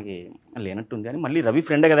 మనకి లేనట్టుంది అని. మళ్ళీ రవి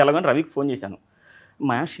ఫ్రెండే కదా వెళ్ళగానే రవికి ఫోన్ చేశాను,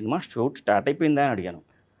 మా సినిమా షూట్ స్టార్ట్ అయిపోయిందా అని అడిగాను.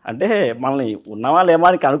 అంటే మనల్ని ఉన్నవా లేమా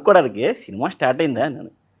అని కనుక్కోవడానికి సినిమా స్టార్ట్ అయిందా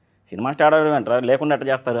అన్నాను. సినిమా స్టార్ట్ అవ్వడం అంటారా, లేకుండా ఎట్లా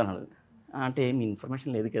చేస్తారు అన్నాడు. అంటే మీ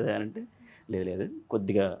ఇన్ఫర్మేషన్ లేదు కదా అని అంటే, లేదు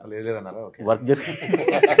కొద్దిగా వర్క్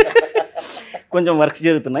కొంచెం వర్క్స్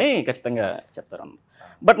జరుగుతున్నాయి, ఖచ్చితంగా చెప్తారు అన్న.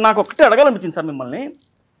 బట్ నాకు ఒక్కటే అడగాలనిపించింది సార్ మిమ్మల్ని,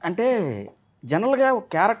 అంటే జనరల్గా ఒక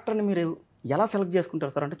క్యారెక్టర్ని మీరు ఎలా సెలెక్ట్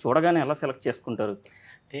చేసుకుంటారు సార్? అంటే చూడగానే ఎలా సెలెక్ట్ చేసుకుంటారు?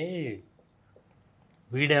 అంటే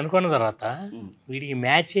వీడు అనుకున్న తర్వాత వీడికి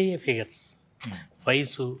మ్యాచ్ అయ్యే ఫిగర్స్,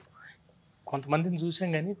 వయసు, కొంతమందిని చూసాం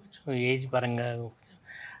కానీ కొంచెం ఏజ్ పరంగా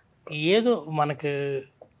ఏదో మనకు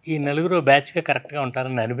ఈ నలుగురు బ్యాచ్గా కరెక్ట్గా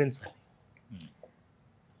ఉంటారని అనిపించాలి.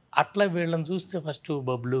 అట్లా వీళ్ళని చూస్తే ఫస్ట్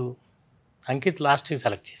బబ్లు, అంకిత్ లాస్ట్కి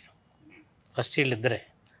సెలెక్ట్ చేసాం. ఫస్ట్ వీళ్ళిద్దరే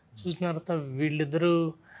చూసిన తర్వాత వీళ్ళిద్దరూ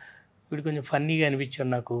వీడు కొంచెం ఫన్నీగా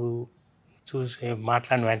అనిపించాడు నాకు. చూసి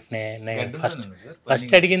మాట్లాడిన వెంటనే నేను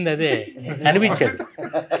ఫస్ట్ అడిగింది అదే అనిపించాడు.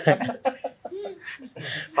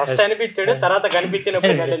 ఫస్ట్ అనిపించాడు, తర్వాత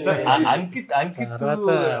కనిపించినప్పుడు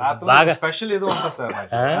బాగా స్పెషల్ ఏదో ఉంటుంది సార్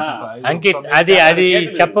అంకిత్. అది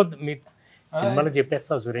చెప్పొద్దు, సినిమాలో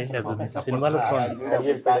చెప్పేస్తా సురేష్, అది సినిమాలో చూడండి.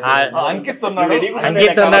 అంకిత్ ఉన్నాడు.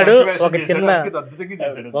 అంకిత్ ఉన్నాడు, ఒక చిన్న అంకిత్ అద్భుతంగా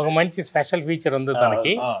చేశాడు. ఒక మంచి స్పెషల్ ఫీచర్ ఉంది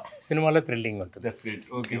తనకి, సినిమాలో థ్రిల్లింగ్ ఉంటుంది. That's great.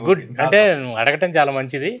 Okay, good. okay. అంటే అడగటం చాలా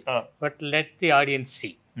మంచిది, but let the audience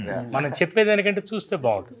see. మనం చెప్పేదానికంటే చూస్తే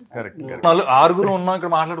బాగుంటుంది. కరెక్ట్. ఆరుగురు ఉన్నాం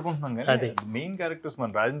ఇక్కడ మాట్లాడుకుంటున్నాం కానీ మెయిన్ క్యారెక్టర్స్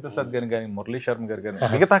మన రాజేంద్ర ప్రసాద్ గారు కానీ మురళీ శర్మ గారు కానీ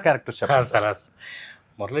మిగతా క్యారెక్టర్స్ అసలు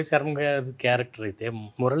మురళీ శర్మ గారి క్యారెక్టర్ అయితే,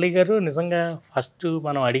 మురళీ గారు నిజంగా ఫస్ట్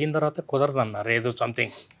మనం అడిగిన తర్వాత కుదరదు అన్నారు, ఏదో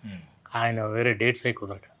సంథింగ్ ఆయన వేరే డేట్స్ అయి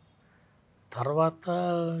కుదరక, తర్వాత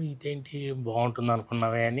ఇదేంటి బాగుంటుంది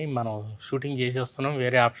అనుకున్నావే అని మనం షూటింగ్ చేసేస్తున్నాం,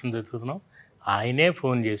 వేరే ఆప్షన్ వెతుకుతున్నాం. ఆయనే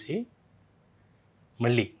ఫోన్ చేసి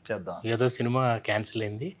మళ్ళీ చేద్దాం, ఏదో సినిమా క్యాన్సిల్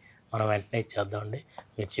అయింది, మనం వెంటనే ఇచ్చేద్దామండి,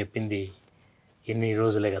 మీరు చెప్పింది ఎన్ని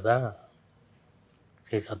రోజులే కదా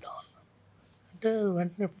చేసేద్దాం అన్న. అంటే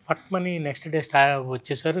వెంటనే ఫట్ మనీ నెక్స్ట్ డే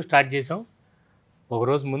వచ్చేసారు, స్టార్ట్ చేసాం.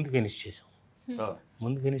 ఒకరోజు ముందు ఫినిష్ చేసాం.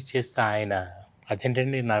 ముందు ఫినిష్ చేస్తే ఆయన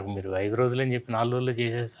అదేంటండి నాకు మీరు 5 రోజులని చెప్పి 4 రోజుల్లో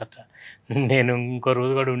చేసేస్తారట, నేను ఇంకో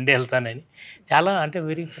రోజు కూడా ఉండి వెళ్తానని. చాలా అంటే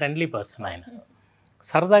వెరీ ఫ్రెండ్లీ పర్సన్ ఆయన.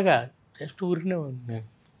 సరదాగా జస్ట్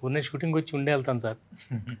ఊరినే షూటింగ్ వచ్చి ఉండి వెళ్తాను సార్,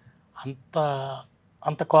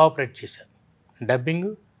 అంత కోఆపరేట్ చేశారు. డబ్బింగ్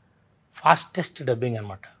ఫాస్టెస్ట్ డబ్బింగ్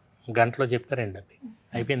అనమాట, గంటలో చెప్పారండి డబ్బింగ్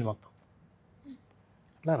అయిపోయింది మొత్తం.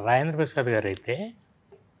 అట్లా రాజేంద్ర ప్రసాద్ గారు అయితే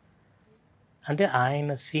అంటే ఆయన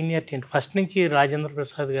సీనియర్టీ అంటే ఫస్ట్ నుంచి రాజేంద్ర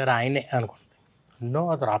ప్రసాద్ గారు ఆయనే అనుకుంది, నో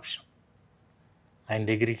అదర్ ఆప్షన్. ఆయన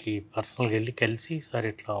దగ్గరికి పర్సనల్గా వెళ్ళి కలిసి సార్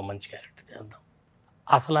ఇట్లా మంచి క్యారెక్టర్ చేద్దాం.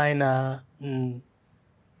 అసలు ఆయన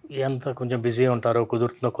ఎంత కొంచెం బిజీ ఉంటారో,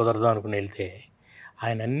 కుదురుతుందో కుదరదో అనుకుని వెళ్తే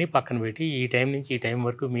ఆయన అన్నీ పక్కన పెట్టి ఈ టైం నుంచి ఈ టైం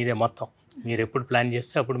వరకు మీదే మొత్తం, మీరు ఎప్పుడు ప్లాన్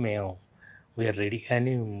చేస్తే అప్పుడు మేము వీఆర్ రెడీ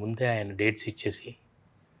అని ముందే ఆయన డేట్స్ ఇచ్చేసి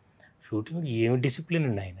షూటింగ్. ఏమి డిసిప్లిన్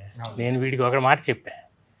ఉంది ఆయన. నేను వీడికి ఒక మాట చెప్పా,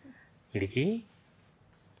 వీడికి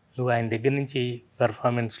నువ్వు ఆయన దగ్గర నుంచి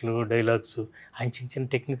పెర్ఫార్మెన్స్లు, డైలాగ్స్, ఆయన చిన్న చిన్న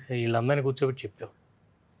టెక్నిక్స్ వీళ్ళందరినీ కూర్చోబెట్టి చెప్పావు,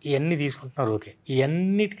 ఇవన్నీ తీసుకుంటున్నారు ఓకే,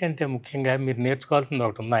 ఇవన్నిటికంటే ముఖ్యంగా మీరు నేర్చుకోవాల్సింది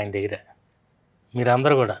ఒకటి ఉంది ఆయన దగ్గర.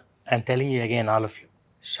 మీరందరూ కూడా I'm telling you again all of you,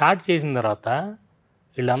 short చేసిన తర్వాత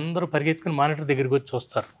వీళ్ళందరూ పరిగెత్తుకుని మానిటర్ దగ్గరికి వచ్చి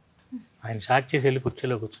చూస్తారు, ఆయన షార్ట్ చేసి వెళ్ళి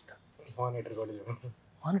కుర్చీలో కూర్చుంటారు.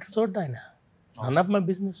 మానిటర్ చూడ్డా ఆయన, నన్ ఆఫ్ మై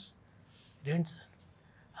బిజినెస్ ఏంటి సార్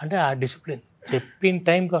అంటే ఆ డిసిప్లిన్. చెప్పిన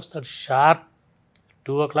టైంకి వస్తాడు షార్ప్.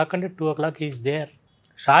 2 o'clock అంటే 2 o'clock ఈజ్ దేర్.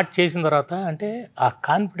 షార్ట్ చేసిన తర్వాత అంటే ఆ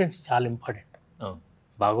కాన్ఫిడెన్స్ చాలా ఇంపార్టెంట్.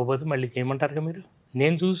 బాగోపోతే మళ్ళీ చేయమంటారుగా మీరు,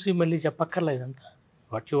 నేను చూసి మళ్ళీ చెప్పక్కర్లేదు అంతా.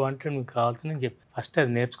 వాట్ యూ వాంటెడ్ మీకు కావాల్సింది చెప్పి ఫస్ట్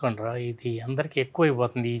అది నేర్చుకోండి రా. ఇది అందరికీ ఎక్కువ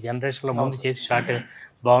అయిపోతుంది ఈ జనరేషన్లో. ముందు చేసి షార్ట్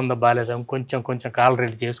బాగుందా బాగాలేదా కొంచెం కొంచెం కాల్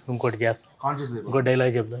రెడీ చేసుకుని ఇంకోటి చేస్తాం, ఇంకో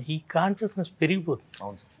డైలాగ్ చెప్తాం. ఈ కాన్షియస్నెస్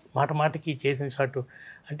పెరిగిపోతుంది మాట మాటకి. చేసిన షార్ట్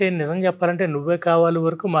అంటే నిజం చెప్పాలంటే నువ్వే కావాలి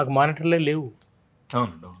వరకు మాకు మానిటర్లే లేవు.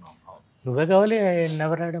 నువ్వే కావాలి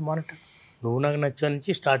నెవర్ హ్యాడ్ ఏ మానిటర్. నువ్వు నాకు నచ్చా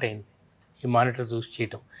నుంచి స్టార్ట్ అయింది ఈ మానిటర్ చూసి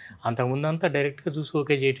చేయటం. అంతకుముందు అంతా డైరెక్ట్గా చూసి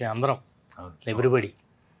ఓకే చేయటం అందరం, ఎవ్రీబడి.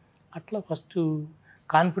 అట్లా ఫస్ట్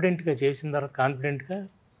కాన్ఫిడెంట్గా చేసిన తర్వాత కాన్ఫిడెంట్గా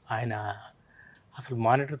ఆయన అసలు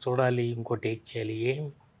మానిటర్ చూడాలి, ఇంకో టేక్ చేయాలి, ఏం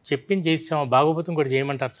చెప్పింది చేస్తాం. బాగోపోతే ఇంకోటి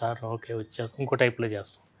చేయమంటారు సార్, ఓకే వచ్చేస్తాం, ఇంకో టైప్లో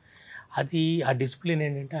చేస్తాం. అది ఆ డిసిప్లిన్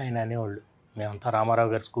ఏంటంటే ఆయన అనేవాళ్ళు, మేమంతా రామారావు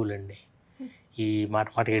గారి స్కూల్ అండి, ఈ మాట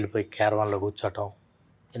మాటకి వెళ్ళిపోయి క్యారవాన్లో కూర్చోటం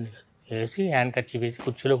ఎందుకు వేసి హ్యాండ్ కట్ వేసి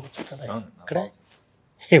కుర్చీలో కూర్చుంటారు ఇక్కడ,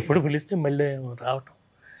 ఎప్పుడు పిలిస్తే మళ్ళీ రావటం.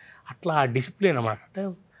 అట్లా ఆ డిసిప్లిన్ అన్నమాట. అంటే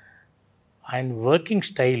ఆయన వర్కింగ్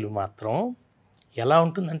స్టైల్ మాత్రం ఎలా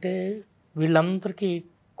ఉంటుందంటే వీళ్ళందరికీ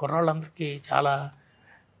కుర్రాళ్ళందరికీ చాలా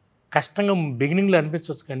కష్టంగా బిగినింగ్లో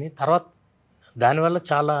అనిపించవచ్చు, కానీ తర్వాత దానివల్ల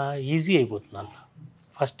చాలా ఈజీ అయిపోతుంది అంత.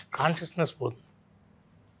 ఫస్ట్ కాన్షియస్నెస్ పోతుంది,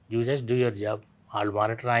 you just do your job, వాళ్ళు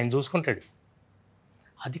మానిటర్ ఆయన చూసుకుంటాడు,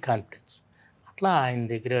 అది కాన్ఫిడెన్స్. అట్లా ఆయన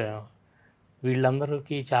దగ్గర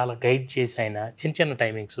వీళ్ళందరికీ చాలా గైడ్ చేసి ఆయన చిన్న చిన్న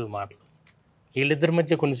టైమింగ్స్ మాటలు. వీళ్ళిద్దరి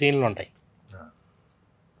మధ్య కొన్ని సీన్లు ఉంటాయి,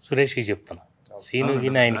 సురేష్కి చెప్తున్నా, సీను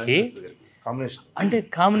విని ఆయనకి అంటే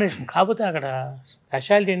కాంబినేషన్. కాకపోతే అక్కడ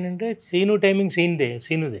స్పెషాలిటీ ఏంటంటే సీను టైమింగ్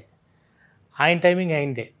సీనుదే, ఆయన టైమింగ్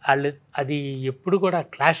అయిందే. వాళ్ళు అది ఎప్పుడు కూడా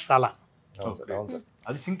క్లాష్ రాలా.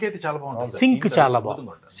 అది సింక్ అయితే చాలా బాగుంటుంది. సింక్ చాలా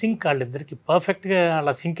బాగుంది. సింక్ వాళ్ళిద్దరికి పర్ఫెక్ట్గా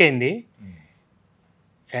అలా సింక్ అయింది.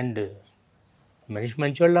 అండ్ మనిషి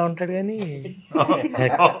మంచివాళ్ళ ఉంటాడు కానీ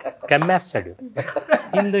కమ్మేస్తాడు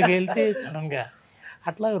సీన్లోకి వెళ్తే సడన్గా.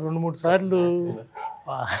 అట్లా 2-3 సార్లు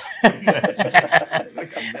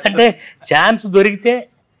అంటే ఛాన్స్ దొరికితే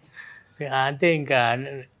అంతే, ఇంకా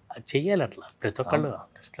చెయ్యాలి అట్లా ప్రతి ఒక్కళ్ళు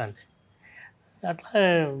అట్లా అంతే. అట్లా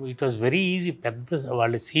ఇట్ వాజ్ వెరీ ఈజీ. పెద్ద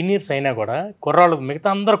వాళ్ళు సీనియర్స్ అయినా కూడా కుర్రాళ్ళు, మిగతా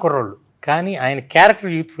అందరు కుర్రాళ్ళు, కానీ ఆయన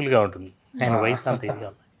క్యారెక్టర్ యూత్ఫుల్గా ఉంటుంది, ఆయన వయసు అంత ఇదిగా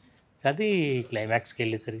ఉంది. అది క్లైమాక్స్కి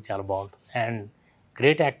వెళ్ళేసరికి చాలా బాగుంటుంది. And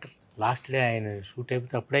great actor last day ఆయన షూట్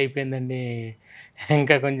అయిపోతే అప్పుడే అయిపోయిందండి.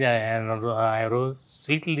 ఇంకా కొంచెం ఆయన రోజు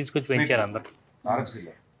స్వీట్లు తీసుకొచ్చి పెంచారు అందరు.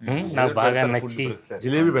 ఆర్ఎఫ్సీలో నాకు బాగా నచ్చి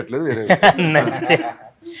జిలేబీ పెట్టలేదు వేరే నచ్చితే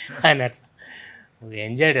ఆయన అట్లా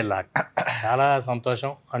ఎంజాయ్డ్ లాట్. చాలా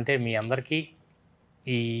సంతోషం. అంటే మీ అందరికీ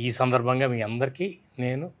ఈ సందర్భంగా మీ అందరికీ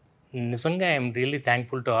నేను నిజంగా I'm really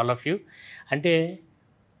thankful to all of you. అంటే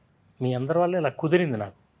మీ అందరి వల్ల ఇలా కుదిరింది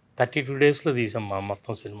నాకు. 32 daysలో తీసాం మా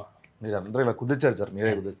మొత్తం సినిమా. మీరు అందరూ ఇలా కుదిర్చారు సార్,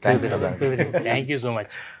 మీరే thanks. Thank you so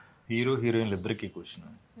much. Hero హీరోయిన్లు ఇద్దరికి క్వశ్చన్.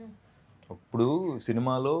 ఇప్పుడు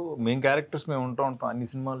సినిమాలో మెయిన్ క్యారెక్టర్స్ మేము ఉంటాం, అన్ని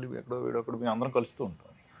సినిమాలు ఎక్కడో వీడొక్కడు మేము అందరం కలుస్తూ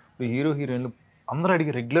ఉంటాం. ఇప్పుడు హీరో హీరోయిన్లు అందరూ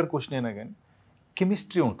అడిగే రెగ్యులర్ క్వశ్చన్ అయినా కానీ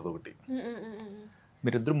కెమిస్ట్రీ ఉంటుంది ఒకటి.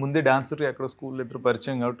 మీరిద్దరు ముందే డాన్సర్, ఎక్కడో స్కూల్లో ఇద్దరు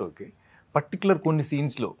పరిచయం కాబట్టి ఓకే. పర్టికులర్ కొన్ని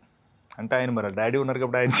సీన్స్లో అంటే ఆయన మరి డాడీ ఉన్నారు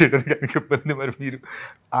కాబట్టి ఆయన చేయడానికి ఇబ్బంది, మరి మీరు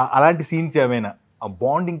అలాంటి సీన్స్ ఏమైనా ఆ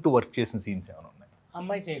బాండింగ్తో వర్క్ చేసిన సీన్స్ ఏమైనా ఉన్నాయి?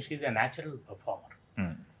 అమ్మాయి షీఈ్ ఎ న్యాచురల్ పర్ఫార్మర్.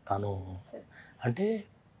 తను అంటే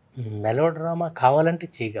మెలో డ్రామా కావాలంటే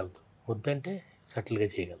చేయగలదు, వద్దంటే సటిల్గా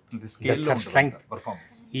చేయగలదు. స్ట్రెంగ్త్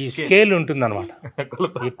ఈ స్కేల్ ఉంటుంది అనమాట.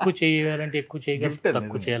 ఎక్కువ చేయాలంటే ఎక్కువ చేయగలదు,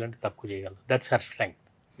 తక్కువ చేయాలంటే తక్కువ చేయగలదు. That's her strength.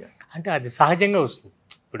 అంటే అది సహజంగా వస్తుంది.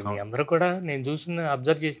 ఇప్పుడు మీ అందరూ కూడా నేను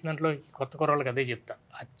అబ్జర్వ్ చేసిన దాంట్లో కొత్త కుర్రాళ్ళకి అదే చెప్తాను.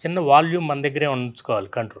 ఆ చిన్న వాల్యూమ్ మన దగ్గరే ఉంచుకోవాలి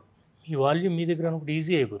కంట్రోల్. ఈ వాల్యూమ్ మీ దగ్గర ఉన్నప్పుడు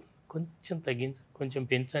ఈజీ అయిపోతుంది. కొంచెం తగ్గించి కొంచెం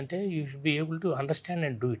పెంచంటే you should be able to understand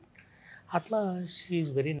and do it. అట్లా she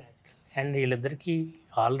is very natural. And వీళ్ళిద్దరికీ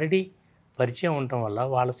ఆల్రెడీ పరిచయం ఉండటం వల్ల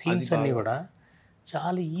వాళ్ళ సీన్స్ అన్నీ కూడా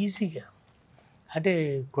చాలా ఈజీగా, అంటే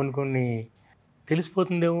కొన్ని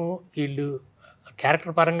తెలిసిపోతుందేమో వీళ్ళు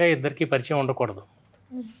క్యారెక్టర్ పరంగా ఇద్దరికీ పరిచయం ఉండకూడదు,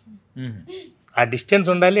 ఆ డిస్టెన్స్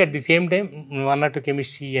ఉండాలి. అట్ ది సేమ్ టైం అన్నట్టు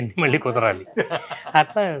కెమిస్ట్రీ అన్నీ మళ్ళీ కుదరాలి.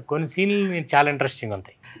 అట్లా కొన్ని సీన్లు చాలా ఇంట్రెస్టింగ్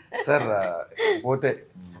ఉంటాయి. సార్ పోతే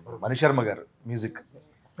మణి శర్మ గారు మ్యూజిక్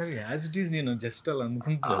యాజ్ ఇట్ ఈస్ నేను జస్ట్ అలా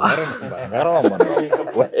అనుకుంటున్నాను.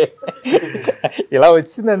 ఇలా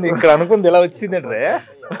వచ్చిందండి, ఇక్కడ అనుకుంది ఇలా వచ్చిందంటే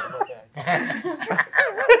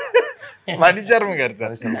మణి శర్మ గారు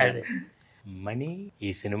సార్. అదే మణి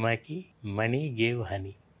ఈ సినిమాకి మణి గేవ్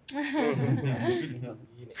హనీ.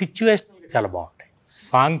 సిచ్యువేషన్ చాలా బాగుంటాయి.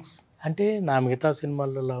 సాంగ్స్ అంటే నా మిగతా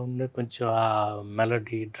సినిమాలలో ఉండే కొంచెం ఆ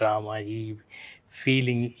మెలడీ డ్రామా ఈ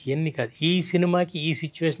ఫీలింగ్ ఇవన్నీ కాదు. ఈ సినిమాకి ఈ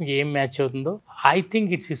సిచ్యువేషన్కి ఏం మ్యాచ్ అవుతుందో I think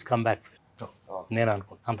it's is come back film. నేను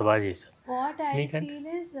అనుకుంటాను అంత బాగా చేశాను. వాట్ ఐ ఫీల్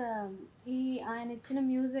ఇస్ ఈ ఆయన ఇచ్చిన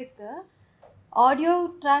మ్యూజిక్ ఆడియో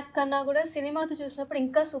ట్రాక్ కన్నా కూడా సినిమాతో చూసినప్పుడు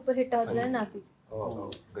ఇంకా సూపర్ హిట్ అవుతుందని నా ఫీల్.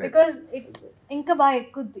 బికాజ్ ఇట్ ఇంకా బాగా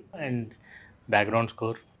ఎక్కుద్ది. అండ్ బ్యాక్గ్రౌండ్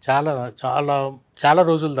స్కోర్ చాలా చాలా చాలా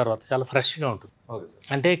రోజుల తర్వాత చాలా ఫ్రెష్గా ఉంటుంది.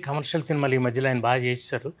 అంటే కమర్షియల్ సినిమాలు ఈ మధ్యలో ఆయన బాగా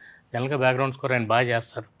చేశారు, జనరల్గా బ్యాక్గ్రౌండ్ స్కోర్ ఆయన బాగా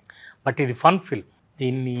చేస్తారు. బట్ ఇది ఫన్ ఫిల్మ్.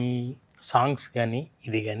 దీన్ని సాంగ్స్ కానీ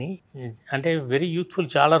ఇది కానీ అంటే వెరీ యూత్ఫుల్.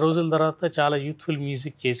 చాలా రోజుల తర్వాత చాలా యూత్ఫుల్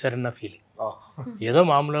మ్యూజిక్ చేశారన్న ఫీలింగ్. ఏదో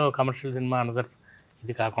మామూలు కమర్షియల్ సినిమా అనదర్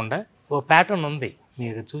ఇది కాకుండా ఓ ప్యాటర్న్ ఉంది.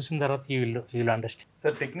 మీరు చూసిన తర్వాత వీళ్ళు అండర్స్టాండ్.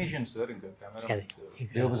 సార్ టెక్నీషియన్ సార్, ఇంకా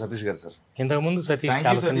కెమెరా సతీష్ గారు సార్. ఇంతకుముందు సతీష్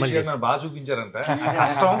చాలా సినిమాలు చేశారు, బాగా చూపించారంట.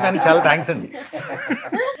 కష్టం కానీ చాలా థ్యాంక్స్ అండి.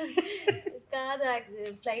 కాదు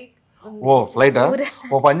ఫ్లైట్. ఓ ఫ్లైటా?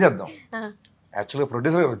 ఓ పని చేద్దాం, యాక్చువల్గా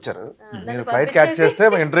ప్రొడ్యూసర్ గారు వచ్చారు, మీరు ఫ్లైట్ క్యాచ్ చేస్తే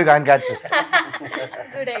ఇంటర్వ్యూ ఆయన క్యాచ్ చేస్తారు.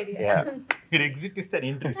 Good idea. మీరు ఎగ్జిట్ ఇస్తారు,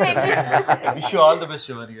 interest. Wish you all the best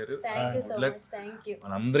Shivani గారు. Thank you so much. Thank you.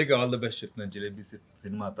 మనందరికీ ఆల్ ది బెస్ట్ చెప్తున్నాను జిలేబీ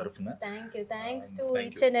సినిమా తరఫున. Thank you. Thanks to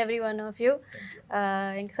each and every one of you.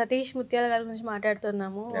 ఇంకా సతీష్ ముత్యాల గారి గురించి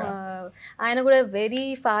మాట్లాడుతున్నాము. ఆయన కూడా very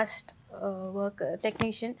fast work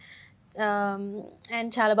technician and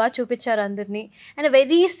చాలా బాగా చూపించారు అందరినీ. And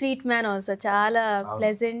very sweet man also, చాలా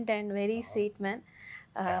pleasant and very sweet man.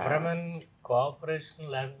 Cameraman cooperation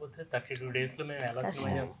లేకపోతే 32 daysలో మేము ఎలా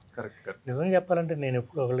సినిమా చేస్తాం? నిజం చెప్పాలంటే నేను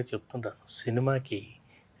ఎప్పుడు ఒకళ్ళు చెప్తుంటాను, సినిమాకి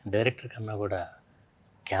డైరెక్టర్ కన్నా కూడా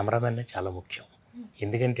కెమెరామెన్నే చాలా ముఖ్యం.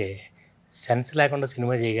 ఎందుకంటే సెన్స్ లేకుండా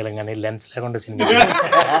సినిమా చేయగలం కానీ లెన్స్ లేకుండా సినిమా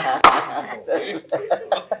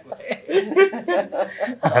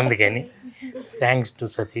అందుకని థ్యాంక్స్ టు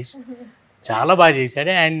సతీష్, చాలా బాగా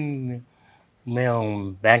చేశాడు. అండ్ మేము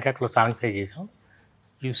బ్యాంకాక్లో సాంగ్స్ అవి చేసాం.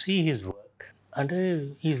 యు సీ హిస్ వర్క్, అంటే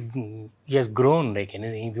హీ హాస్ గ్రోన్. లైక్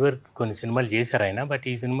ఇదివరకు కొన్ని సినిమాలు చేశారు ఆయన, బట్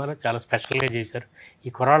ఈ సినిమాలో చాలా స్పెషల్గా చేశారు.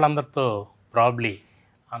 ఈ కుర్రాళ్ళందరితో ప్రాబ్లీ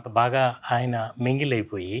అంత బాగా ఆయన మింగిల్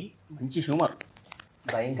అయిపోయి మంచి హ్యూమర్,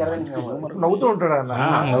 నవ్వుతూ ఉంటాడు అన్న,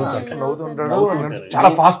 నవ్వుతూ ఉంటాడు,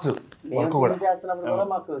 చాలా ఫాస్ట్ వర్క్ కూడా చేస్తున్నప్పుడు కూడా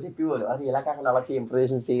మాకు చెప్పేవాళ్ళు, అది ఇలా కాకుండా అలా చేయి,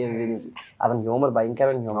 ఇంప్రూవేషన్స్ చేయాలి. అతని హ్యూమర్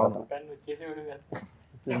భయంకరమైన హ్యూమర్. అతను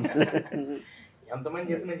ఎంతమంది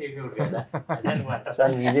చెప్పినా చేసేవాడు కదా,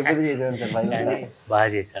 సార్ మీరు చెప్పేది చేసేవాడు సార్, బాగా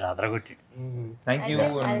చేశాడు, అదరగొట్టి. Thank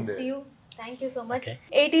you so much.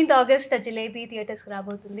 18th August jalebi థియేటర్స్కి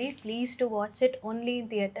రాబోతుంది. Please to watch it only in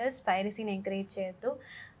theatres. పైరసీని encourage చేయొద్దు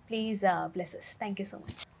please bless us. Thank you so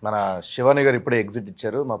much. మన శివాని గారు ఇప్పుడే ఎగ్జిట్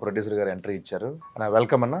ఇచ్చారు, మా ప్రొడ్యూసర్ గారు ఎంట్రీ ఇచ్చారు.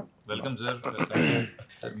 వెల్కమ్ అన్న. Welcome sir.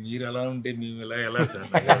 సార్ మీరు ఎలా ఉంటే మేము ఎలా సార్,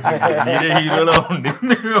 మీరే హీరోలో ఉండి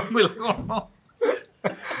మేము ఇలా ఉన్నాం.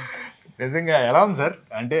 నిజంగా ఎలా ఉంది సార్?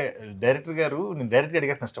 అంటే డైరెక్టర్ గారు, నేను డైరెక్ట్గా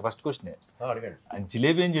అడిగేస్తాను ఫస్ట్ క్వశ్చన్. అడిగాడు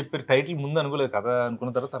జిలేబీ అని చెప్పారు, టైటిల్ ముందు అనుకోలేదు, కథ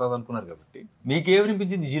అనుకున్న తర్వాత అనుకున్నారు కాబట్టి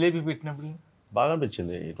మీకేమనిపించింది జిలేబీ పెట్టినప్పుడు? బాగా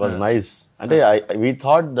అనిపించింది. It was nice. అంటే we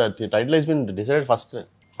thought that title has been decided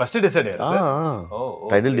first decide అయ్యారు.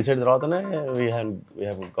 టైటిల్ డిసైడ్ తర్వాతనే వి హావ్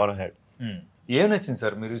గాన్ అహెడ్. ఏం నచ్చింది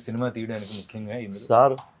సార్ మీరు సినిమా తీయడానికి ముఖ్యంగా?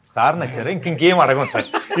 సార్ నచ్చారా? ఇంకేం అడగం సార్,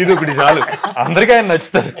 ఇది ఒకటి చాలు, అందరికీ ఆయన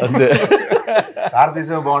నచ్చుతారు. అంతే. సార్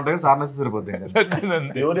తీసే బాగుంటుంది, సార్ నచ్చి సరిపోతుంది.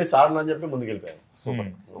 ఎవరి సార్ అని చెప్పి ముందుకు వెళ్ళిపోయాను. సూపర్.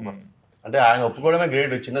 అంటే ఆయన ఒప్పుకోవడమే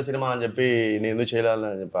గ్రేట్. చిన్న సినిమా అని చెప్పి నేను ఎందుకు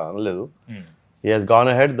చేయాలని చెప్పి అనలేదు. He has gone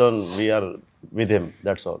ahead, then we are with him,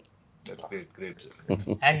 that's all.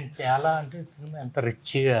 And చాలా అంటే సినిమా ఎంత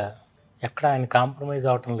రిచ్గా, ఎక్కడ ఆయన కాంప్రమైజ్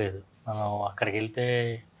అవటం లేదు. మనం అక్కడికి వెళ్తే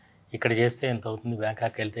ఇక్కడ చేస్తే ఎంత అవుతుంది,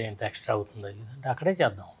 బ్యాంకాక్ వెళ్తే ఎంత ఎక్స్ట్రా అవుతుంది, అది అంటే అక్కడే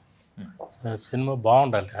చేద్దాం. సినిమా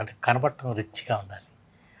బాగుండాలి, అంటే కనపడటం రిచ్గా ఉండాలి.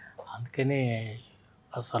 అందుకని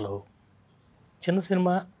అసలు చిన్న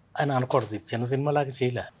సినిమా అని అనకూడదు, చిన్న సినిమా లాగా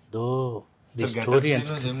చేయలే. Though the story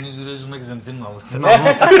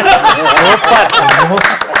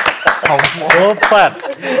super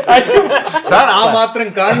sir. ఆ మాత్రం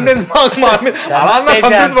కాన్ఫిడెన్స్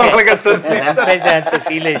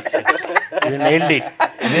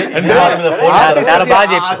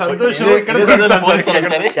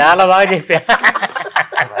చాలా బాగా చెప్పా.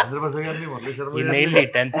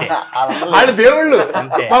 అంతే వాళ్ళు దేవుళ్ళు,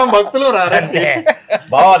 మనం భక్తులు రారంటే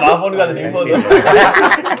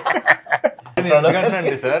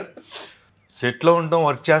ఎందుకంటే సార్ సెట్ లో ఉంటాం,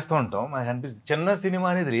 వర్క్ చేస్తూ ఉంటాం, మాకు అనిపిస్తుంది చిన్న సినిమా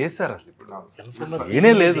అనేది లేదు సార్. అసలు ఇప్పుడు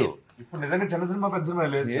ఏనే లేదు. ఇప్పుడు నిజంగా చిన్న సినిమా పెద్ద సినిమా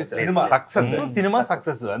లేదు. సినిమా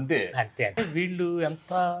సక్సెస్ అంతే. అంటే వీళ్ళు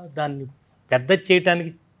ఎంత దాన్ని పెద్ద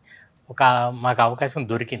చేయటానికి మాకు అవకాశం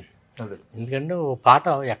దొరికింది. ఎందుకంటే ఓ పాట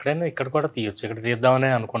ఎక్కడైనా ఇక్కడ కూడా తీయొచ్చు, ఇక్కడ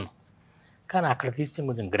తీద్దామనే అనుకున్నాం, కానీ అక్కడ తీస్తే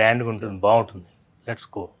కొంచెం గ్రాండ్గా ఉంటుంది, బాగుంటుంది. లెట్స్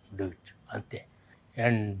గో డూ ఇట్ అంతే.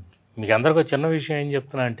 అండ్ మీకు అందరికీ చిన్న విషయం ఏం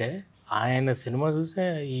చెప్తున్నా అంటే, ఆయన సినిమా చూస్తే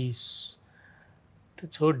ఈ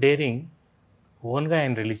సో డేరింగ్ ఓన్గా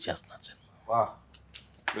ఆయన రిలీజ్ చేస్తున్నారు సినిమా.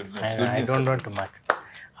 ఆయన I don't want to market,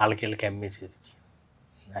 వాళ్ళకి వీళ్ళకి అమ్మేసి ఇచ్చి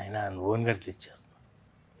ఆయన ఓన్గా రిలీజ్ చేస్తున్నారు.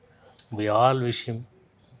 We all wish him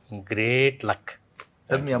great luck.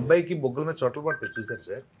 Sir మీ అబ్బాయికి బొగ్గుల మీద చోట్ల పడతాయి చూసారు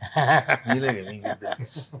సార్?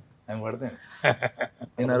 ఆయన పడతాను.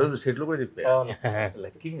 నేను ఆ రోజు సెట్లు కూడా చెప్పాను,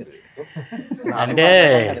 లక్కీ అంటే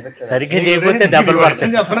సరిగ్గా చేయకపోతే డబ్బులు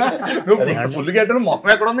పడతాయి. చెప్పనా ఫుల్ గడ్డను మొహం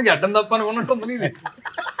ఎక్కడ ఉంది, గడ్డం తప్ప అనుకున్నట్టుంది ఇది.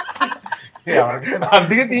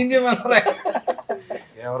 అందుకే తీయించేమన్నా.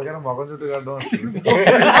 ఎవరికైనా మొఖం చుట్టూ గడ్డం వస్తుంది.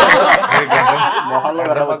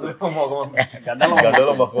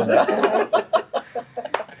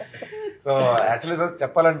 సో యాక్చువల్లీ సార్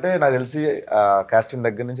చెప్పాలంటే నాకు తెలిసి కాస్టింగ్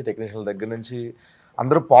దగ్గర నుంచి, టెక్నీషియన్ దగ్గర నుంచి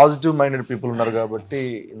అందరూ పాజిటివ్ మైండెడ్ పీపుల్ ఉన్నారు కాబట్టి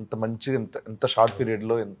ఇంత మంచి ఇంత షార్ట్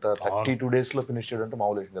పీరియడ్లో ఇంత 32 daysలో ఫినిష్ చేయడం అంటే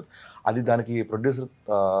మామూలు విషయం కాదు. అది దానికి ప్రొడ్యూసర్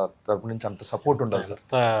తరపు నుంచి అంత సపోర్ట్ ఉండాలి సార్,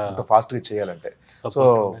 అంత ఫాస్ట్గా చేయాలంటే. సో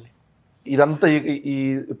ఇదంతా ఈ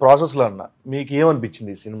ప్రాసెస్లో అన్న మీకు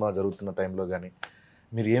ఏమనిపించింది ఈ సినిమా జరుగుతున్న టైంలో కానీ,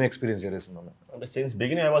 మీరు ఏం ఎక్స్పీరియన్స్ చేస్తున్నారు? అంటే since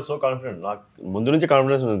beginning I was so confident. నాకు ముందు నుంచి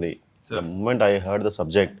కాన్ఫిడెన్స్ ఉంది. The moment I heard the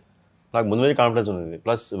subject నాకు ముందు నుంచి కాన్ఫిడెన్స్ ఉంది.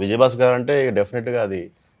 ప్లస్ విజయభాస్కర్ గారు అంటే డెఫినెట్గా అది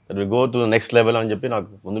that will go to the next level అని చెప్పి నాకు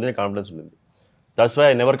ముందు నుంచి కాన్ఫిడెన్స్ ఉంది. That's why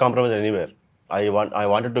I never compromise anywhere. I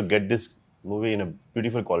wanted to get this movie in a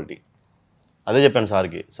beautiful quality. అదే చెప్పాను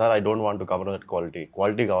సార్కి, sir I don't want to compromise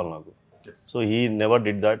quality కావాలి నాకు. So he never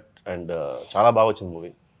did that and చాలా బాగా వచ్చింది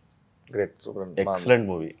movie. Great, super, excellent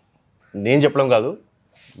movie. నేను చెప్పడం కాదు,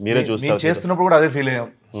 మీరే చూస్తారు. చేస్తున్నప్పుడు కూడా అదే ఫీల్ అయ్యాం,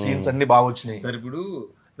 సీన్స్ అన్ని బాగా వచ్చినాయి. సార్ ఇప్పుడు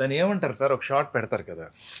దాన్ని ఏమంటారు సార్, ఒక షార్ట్ పెడతారు కదా,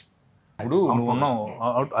 ఇప్పుడు నువ్వు ఉన్నావు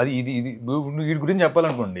అది ఇది వీటి గురించి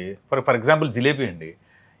చెప్పాలనుకోండి. ఫర్ ఎగ్జాంపుల్ జిలేబీ అండి,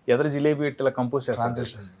 ఎదరు జిలేబీ ఇట్లా కంపోజ్ చేస్తాను,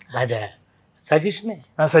 అదే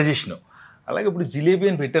సజెషన్. అలాగే ఇప్పుడు జిలేబీ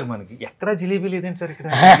అని పెట్టారు, మనకి ఎక్కడా జిలేబీ లేదండి సార్. ఇక్కడ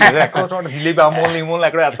ఎక్కడో చోట జిలేబీ అమ్మోళ్ళు ఈ మూలు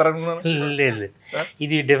ఎక్కడ ఎత్తారనుకున్నాను. లేదు,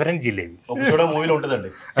 ఇది డిఫరెంట్ జిలేబీ. ఒక చోట మూవీలో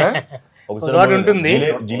ఉంటుందండి, ఉంటుంది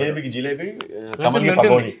జిలేబీకి జిలేబీ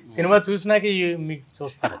సినిమా చూసినాక మీకు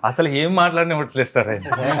చూస్తారు. అసలు ఏం మాట్లాడినట్లేదు సార్,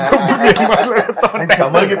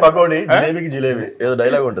 కమల్కి పకోడీ, జిలేబీకి జిలేబీ ఏదో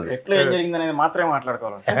డైలాగ్ ఉంటుంది. ఎట్లా ఏం జరిగింది అనేది మాత్రమే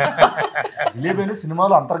మాట్లాడుకోవాలి. జిలేబీ అనేది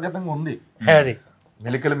సినిమాలో అంతర్గతంగా ఉంది. అది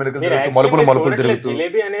మెలికలు మలుపులు తిరుగుతూ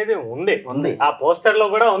జిలేబీ అనేది ఉంది, ఆ పోస్టర్ లో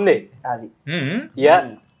కూడా ఉంది. అది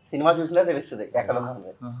సినిమా చూసినా తెలుస్తుంది ఎక్కడ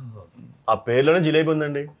ఉంది. ఆ పేర్లోనే జిలేబీ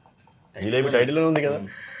ఉందండి, జిలేబీ టైటిల్లోనే ఉంది కదా.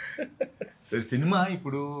 సరే, సినిమా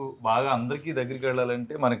ఇప్పుడు బాగా అందరికీ దగ్గరికి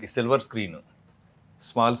వెళ్ళాలంటే మనకి silver screen,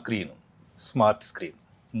 small screen, smart screen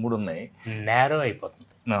 3 ఉన్నాయి. నేరో అయిపోతుంది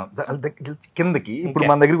కిందకి ఇప్పుడు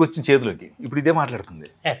మన దగ్గరికి వచ్చిన చేతిలోకి ఇప్పుడు ఇదే మాట్లాడుతుంది.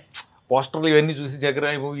 పోస్టర్లు ఇవన్నీ చూసి జగరా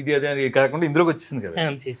ఇది అదే అని కాకుండా ఇందులోకి వచ్చేసింది కదా.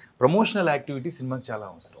 ప్రమోషనల్ యాక్టివిటీ సినిమాకి చాలా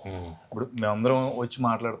అవసరం. ఇప్పుడు మేమందరం వచ్చి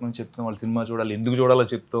మాట్లాడుతాం, చెప్తాం, వాళ్ళు సినిమా చూడాలి, ఎందుకు చూడాలో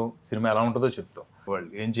చెప్తాం, సినిమా ఎలా ఉంటుందో చెప్తాం. వాళ్ళు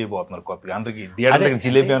ఏం చేయబోతున్నారు కొత్తగా, అందరికి థియేటర్ దగ్గర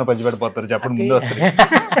జిలేబీ ఏమైనా పంచిపెట్టిపోతారు చెప్పండి ముందు వస్తుంది.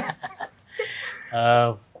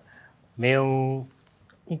 మేము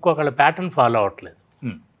ఇంకొకళ్ళ ప్యాటర్న్ ఫాలో అవ్వట్లేదు.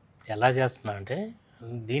 ఎలా చేస్తున్నాం అంటే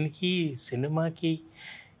దీనికి సినిమాకి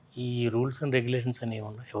ఈ రూల్స్ అండ్ రెగ్యులేషన్స్ అనేవి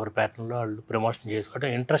ఉన్నాయి. ఎవరి ప్యాటర్న్లో వాళ్ళు ప్రమోషన్ చేసుకోవడం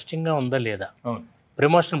ఇంట్రెస్టింగ్గా ఉందా లేదా,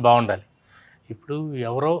 ప్రమోషన్ బాగుండాలి. ఇప్పుడు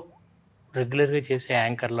ఎవరో రెగ్యులర్గా చేసే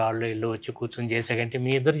యాంకర్లు వాళ్ళు ఇల్లు వచ్చి కూర్చొని చేసే కంటే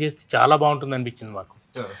మీ ఇద్దరు చేస్తే చాలా బాగుంటుంది అనిపించింది మాకు.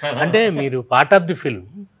 అంటే మీరు పార్ట్ ఆఫ్ ది ఫిల్మ్,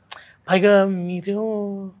 పైగా మీరు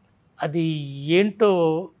అది ఏంటో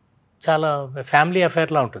చాలా ఫ్యామిలీ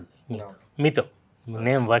అఫేర్లా ఉంటుంది మీతో.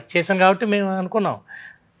 నేను వర్క్ చేశాను కాబట్టి మేము అనుకున్నాం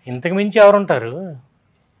ఇంతకు మించి ఎవరుంటారు,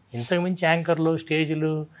 ఇంతకు మించి యాంకర్లు,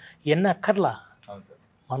 స్టేజ్లు ఇవన్నీ అక్కర్లా.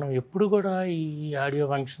 మనం ఎప్పుడు కూడా ఈ ఆడియో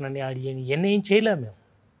ఫంక్షన్ అని ఇవన్నీ ఏం చేయలేము మేము.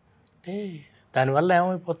 అంటే దానివల్ల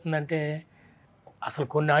ఏమైపోతుందంటే అసలు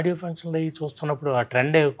కొన్ని ఆడియో ఫంక్షన్లు అవి చూస్తున్నప్పుడు ఆ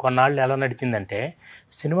ట్రెండ్ కొన్నాళ్ళు ఎలా నడిచిందంటే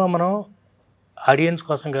సినిమా మనం ఆడియన్స్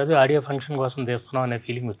కోసం కాదు ఆడియో ఫంక్షన్ కోసం తీస్తున్నాం అనే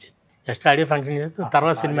ఫీలింగ్ వచ్చింది. జస్ట్ ఆడియో ఫంక్షన్ చేస్తే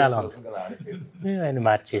తర్వాత సినిమా ఎలా ఉంది ఆయన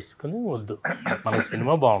మార్చేసుకుని వద్దు, మన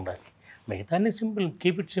సినిమా బాగుండాలి, మిగతాన్ని సింపుల్,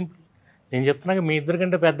 కీప్ ఇట్ సింపుల్. నేను చెప్తున్నాక మీ ఇద్దరు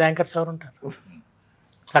కంటే పెద్ద యాంకర్స్ ఎవరు ఉంటారు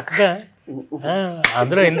చక్కగా.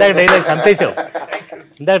 అందులో ఇందాక డైలాగ్ చంపేసావు,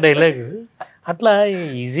 ఇందాక డైలాగ్ అట్లా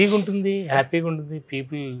ఈజీగా ఉంటుంది, హ్యాపీగా ఉంటుంది.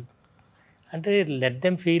 పీపుల్ అంటే let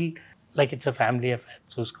them feel like it's a family affair.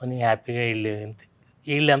 చూసుకొని హ్యాపీగా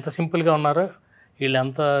వీళ్ళు ఎంత సింపుల్గా ఉన్నారో, వీళ్ళు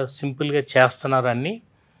ఎంత సింపుల్గా చేస్తున్నారు అన్నీ,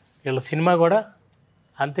 వీళ్ళ సినిమా కూడా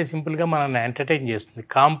అంతే సింపుల్గా మనల్ని ఎంటర్టైన్ చేస్తుంది.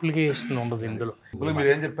 కాంప్లికేషన్ ఉండదు ఇందులో. ఇప్పుడు మీరు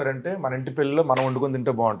ఏం చెప్పారంటే మన ఇంటి పెళ్ళిలో మనం వండుకొని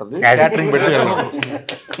తింటే బాగుంటుంది, క్యాటరింగ్ పెట్టి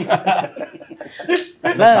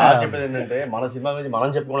చెప్పేది ఏంటంటే మన సినిమా గురించి మనం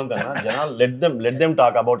చెప్పుకోవడం కన్నా జనాలు let them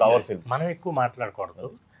talk about our film. మనం ఎక్కువ మాట్లాడకూడదు,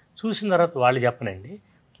 చూసిన తర్వాత వాళ్ళు చెప్పనండి,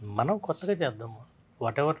 మనం కొత్తగా చేద్దాము.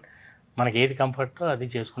 వాట్ ఎవర్ మనకి ఏది కంఫర్టో అది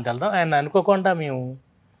చేసుకుంటూ వెళ్దాం. అండ్ అనుకోకుండా మేము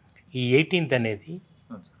ఈ 18th అనేది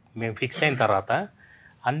మేము ఫిక్స్ అయిన తర్వాత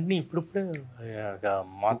అన్నీ ఇప్పుడిప్పుడే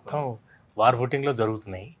మొత్తం వార్ ఫుటింగ్లో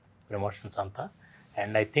జరుగుతున్నాయి ప్రమోషన్స్ అంతా.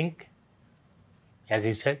 And I think as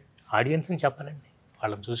you said ఆడియన్స్ని చెప్పనండి,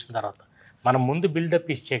 వాళ్ళని చూసిన తర్వాత మనం ముందు బిల్డప్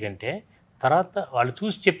ఇచ్చే కంటే తర్వాత వాళ్ళు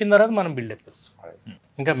చూసి చెప్పిన తర్వాత మనం బిల్డప్ ఇస్తాం.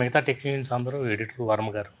 ఇంకా మిగతా టెక్నీషియన్స్ అందరూ ఎడిటర్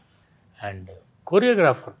వర్మ గారు అండ్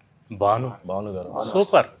కొరియోగ్రాఫర్ భాను గారు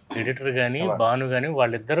సూపర్. ఎడిటర్ కానీ భాను కానీ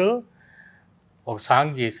వాళ్ళిద్దరూ ఒక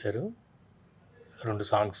సాంగ్ చేశారు, 2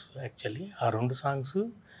 సాంగ్స్ యాక్చువల్లీ. ఆ 2 సాంగ్స్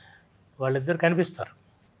వాళ్ళిద్దరు కనిపిస్తారు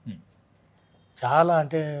చాలా.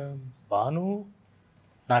 అంటే భాను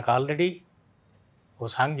నాకు ఆల్రెడీ ఓ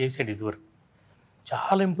సాంగ్ చేశాడు ఇదివరకు,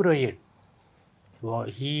 చాలా ఇంప్రూవ్ అయ్యాడు.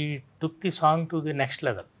 He took the song to the next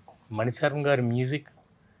level. Mani Sharma గారి music,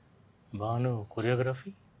 Bhanu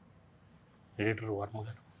choreography, editor Varma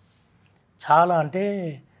గారు చాలా. అంటే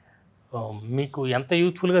మీకు ఎంత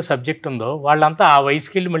యూత్ఫుల్గా సబ్జెక్ట్ ఉందో వాళ్ళంతా ఆ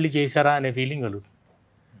వయసుకి వెళ్ళి మళ్ళీ చేశారా అనే ఫీలింగ్ కలుగుతుంది.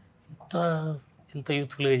 ఇంత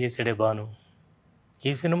యూత్ఫుల్గా చేసాడే భాను.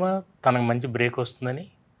 ఈ సినిమా తనకు మంచి బ్రేక్ వస్తుందని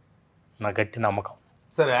నా గట్టి నమ్మకం.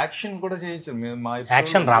 సార్ యాక్షన్ కూడా చేయొచ్చు.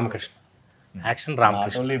 Action Ramakrishna, action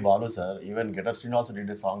Ramakrishna. Not only Balu sir, even Getter Srin also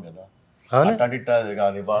did a song కదా. అవునా? అట్టాంటిట్టా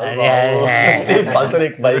కానీ పల్సర్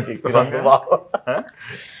ఎక్ bike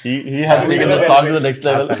he has taken the song to the next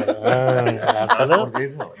level. అసలు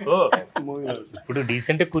ఇప్పుడు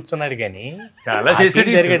డీసెంట్ కూర్చున్నాడు కానీ చాలా చేసి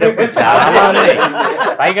జరిగేటప్పుడు చాలా ఉంది.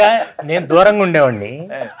 పైగా నేను దూరంగా ఉండేవాడిని,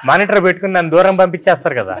 మానిటర్ పెట్టుకుని నన్ను దూరం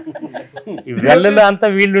పంపించేస్తారు కదా, ఈ వెళ్ళలో అంతా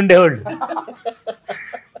వీళ్ళు ఉండేవాళ్ళు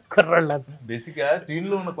కుర్రాళ్ళు. బేసిక్గా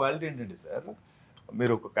సీన్లో ఉన్న క్వాలిటీ ఏంటంటే సార్,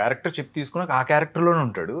 మీరు ఒక క్యారెక్టర్ చెప్పి తీసుకున్నాక ఆ క్యారెక్టర్లోనే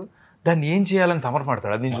ఉంటాడు, దాన్ని ఏం చేయాలని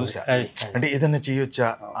తమరపడతాడు. అది నేను చూసా. అంటే ఏదన్నా చేయొచ్చా,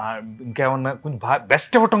 ఇంకేమన్నా కొంచెం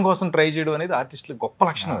బెస్ట్ ఇవ్వటం కోసం ట్రై చేయడం అనేది ఆర్టిస్టులకు గొప్ప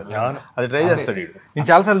లక్షణం. అది ట్రై చేస్తాడు. నేను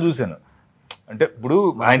చాలాసార్లు చూశాను. అంటే ఇప్పుడు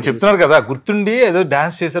ఆయన చెప్తున్నారు కదా, గుర్తుండి ఏదో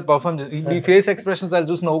డాన్స్ చేశారు, పర్ఫార్మ్ చేశారు, ఈ ఫేస్ ఎక్స్ప్రెషన్స్ వాళ్ళు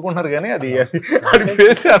చూసి నవ్వుకుంటున్నారు కానీ అది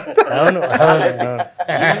ఫేస్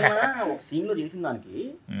ఒక సీన్లో చేసిన దానికి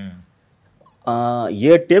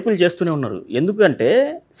 7 టేకులు చేస్తూనే ఉన్నారు. ఎందుకంటే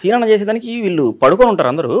సీనన్న చేసేదానికి వీళ్ళు పడుకొని ఉంటారు,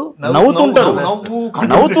 అందరూ నవ్వుతుంటారు.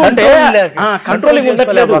 నవ్వుతుంటే కంట్రోలింగ్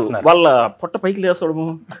ఉండట్లేదు, వాళ్ళ పొట్ట పైకి లేస్తడము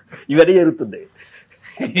ఇవన్నీ జరుగుతుంది.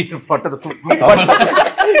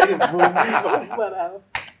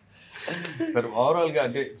 సార్ ఓవరాల్గా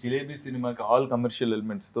అంటే జిలేబీ సినిమాకి all commercial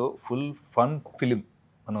ఎలిమెంట్స్తో full fun film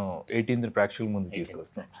మనం 18th ప్రేక్షకుల ముందు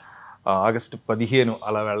తీసుకొస్తాం. ఆగస్టు 15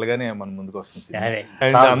 అలా వెళ్ళగానే మన ముందుకు వస్తుంది సినిమా. అదే.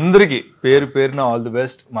 అండ్ అందరికి పేరు పేరున ఆల్ ది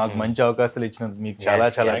బెస్ట్. మాకు మంచి అవకాశాలు ఇచ్చినందుకు మీకు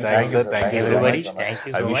చాలా చాలా thanks sir. Thank you so Everybody, much. thank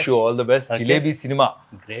you I so wish much. You all the best. Jalebi cinema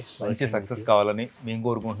Great. మంచి సక్సెస్ కావాలని మేము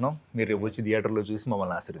కోరుకుంటున్నాం. మీరు వచ్చి థియేటర్లో చూసి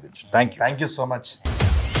మమ్మల్ని ఆశీర్వదించండి. Thank you. Thank you so much.